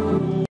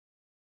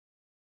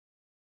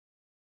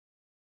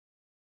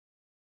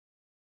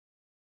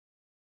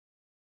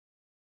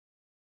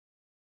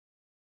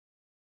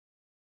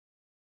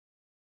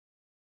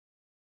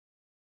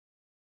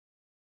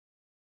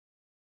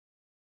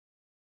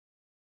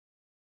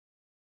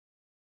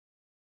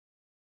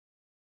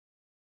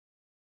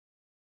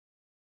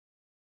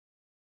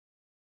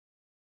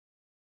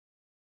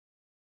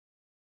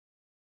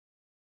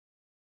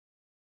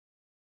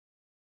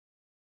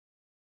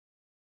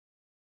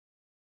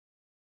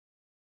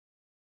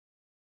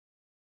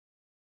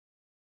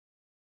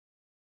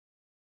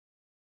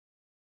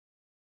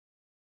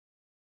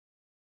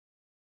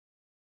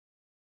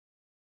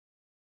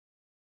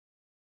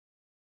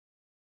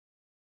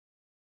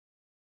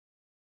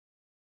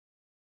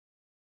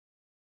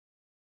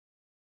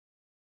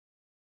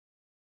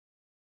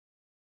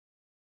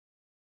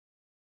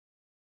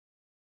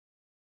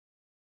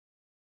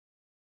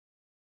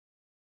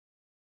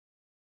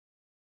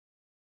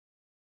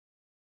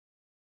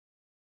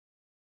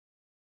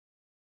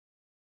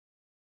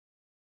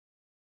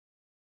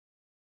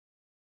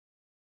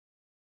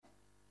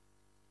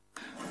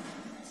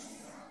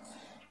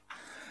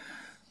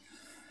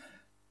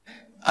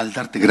 Al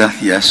darte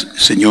gracias,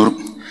 Señor,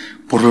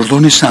 por los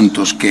dones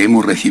santos que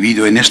hemos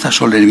recibido en esta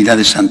solemnidad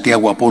de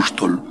Santiago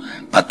Apóstol,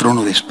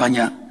 patrono de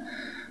España,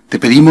 te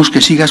pedimos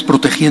que sigas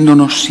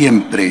protegiéndonos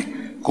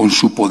siempre con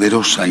su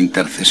poderosa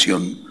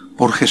intercesión.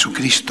 Por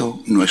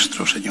Jesucristo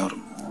nuestro Señor.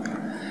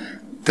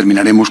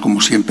 Terminaremos, como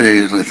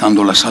siempre,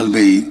 rezando la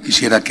salve y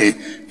quisiera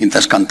que,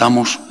 mientras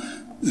cantamos,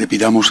 le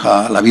pidamos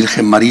a la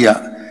Virgen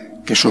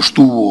María, que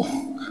sostuvo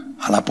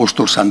al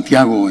apóstol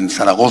Santiago en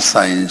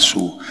Zaragoza en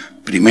su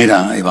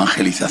primera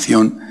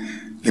evangelización,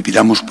 le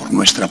pidamos por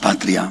nuestra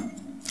patria.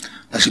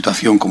 La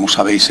situación, como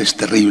sabéis, es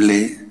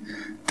terrible,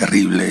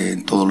 terrible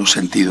en todos los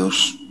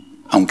sentidos.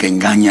 Aunque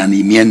engañan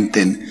y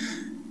mienten,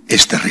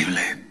 es terrible.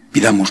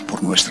 Pidamos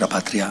por nuestra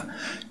patria,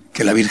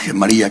 que la Virgen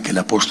María, que el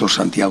apóstol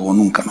Santiago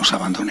nunca nos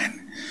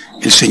abandonen.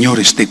 El Señor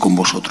esté con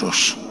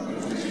vosotros.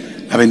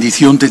 La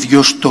bendición de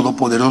Dios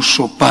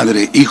Todopoderoso,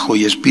 Padre, Hijo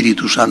y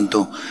Espíritu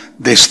Santo,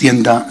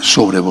 descienda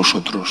sobre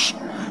vosotros.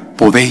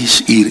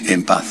 Podéis ir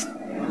en paz.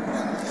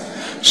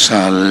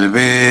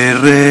 Salve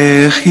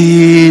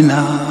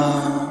Regina,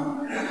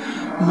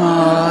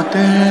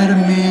 Mater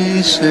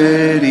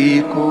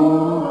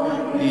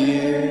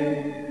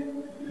misericordiae,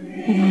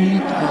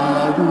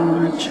 vita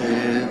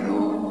dulcedo,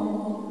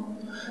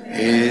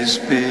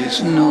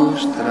 espes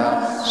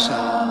nostra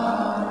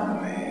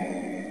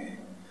salve.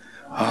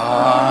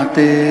 A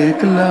te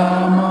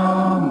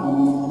clamamos,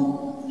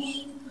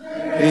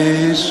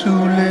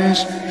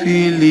 exules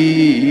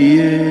filii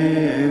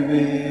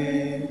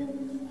Eve,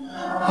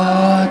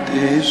 a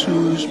te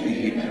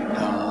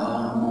suspiramos.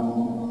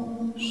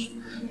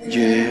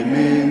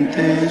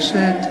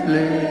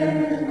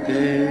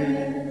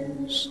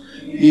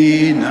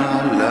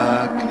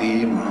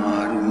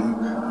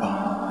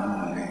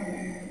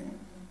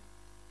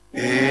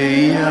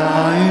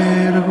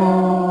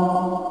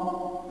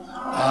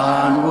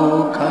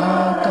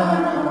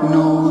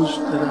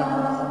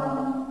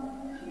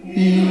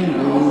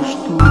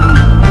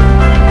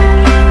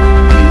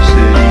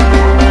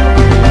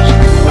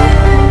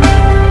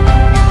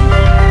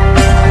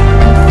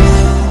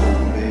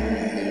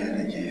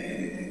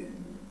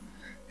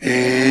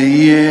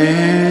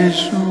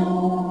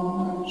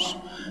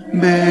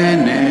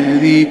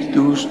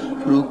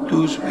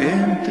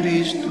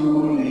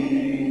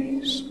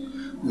 instruis,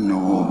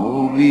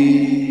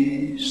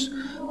 nobis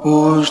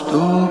post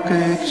hoc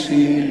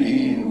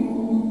exilium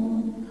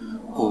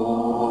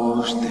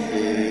ostende,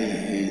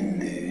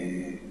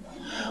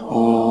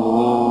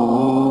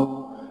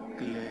 o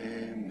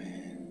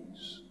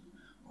clemens,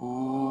 o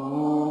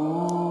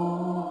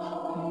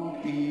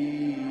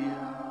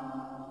pia,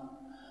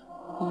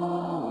 o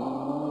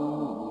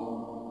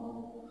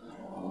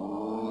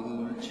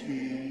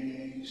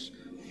dulcis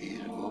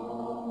Virgo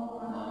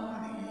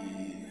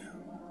María.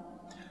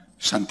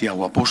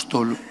 Santiago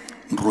Apóstol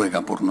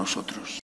ruega por nosotros.